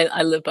those.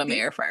 I live by my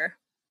air fryer.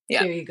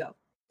 Yeah. There you go.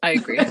 I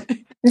agree.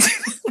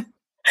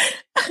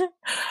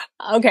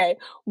 Okay.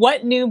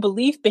 What new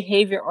belief,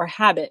 behavior, or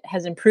habit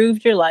has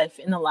improved your life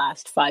in the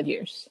last 5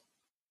 years?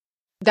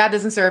 That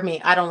doesn't serve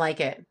me. I don't like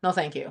it. No,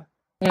 thank you.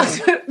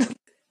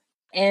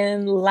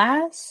 And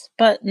last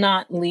but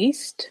not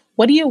least,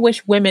 what do you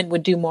wish women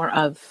would do more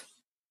of?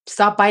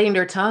 Stop biting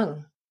their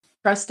tongue.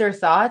 Trust their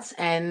thoughts,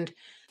 and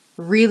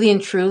really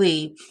and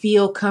truly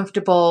feel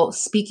comfortable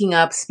speaking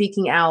up,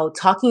 speaking out,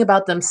 talking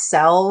about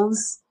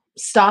themselves,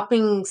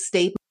 stopping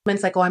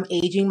statements like, oh, I'm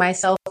aging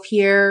myself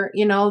here.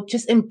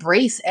 Just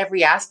embrace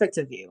every aspect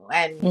of you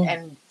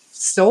and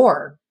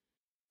soar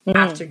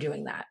after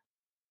doing that.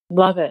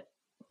 Love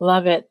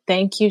it.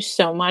 Thank you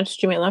so much,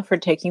 Jahmeelah, for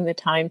taking the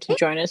time to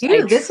join us.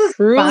 This was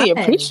truly fun.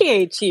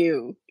 Appreciate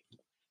you.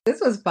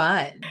 This was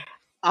fun.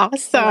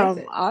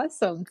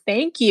 Awesome.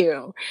 Thank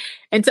you.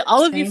 And to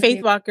all of you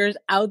Faith Walkers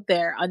out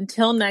there,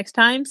 until next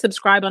time,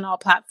 subscribe on all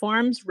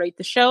platforms, rate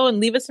the show,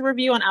 and leave us a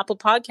review on Apple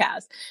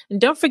Podcasts.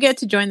 And don't forget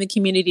to join the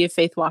community of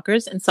Faith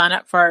Walkers and sign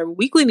up for our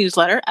weekly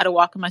newsletter at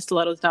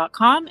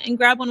awalkinmystilettos.com and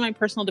grab one of my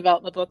personal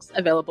development books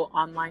available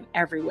online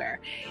everywhere.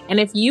 And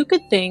if you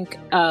could think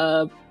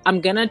of, I'm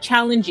going to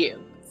challenge you,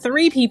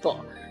 3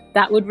 people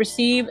that would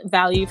receive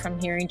value from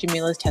hearing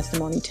Jahmeelah's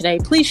testimony today,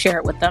 please share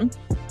it with them.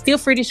 Feel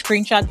free to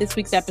screenshot this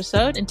week's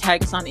episode and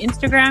tag us on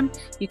Instagram.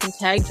 You can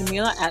tag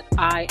Jahmeelah at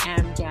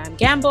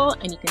IamGamGamble,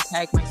 and you can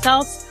tag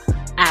myself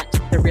at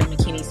The Real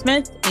McKinney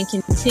Smith, and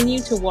continue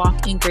to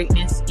walk in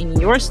greatness in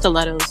your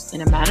stilettos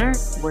in a manner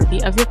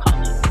worthy of your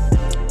calling.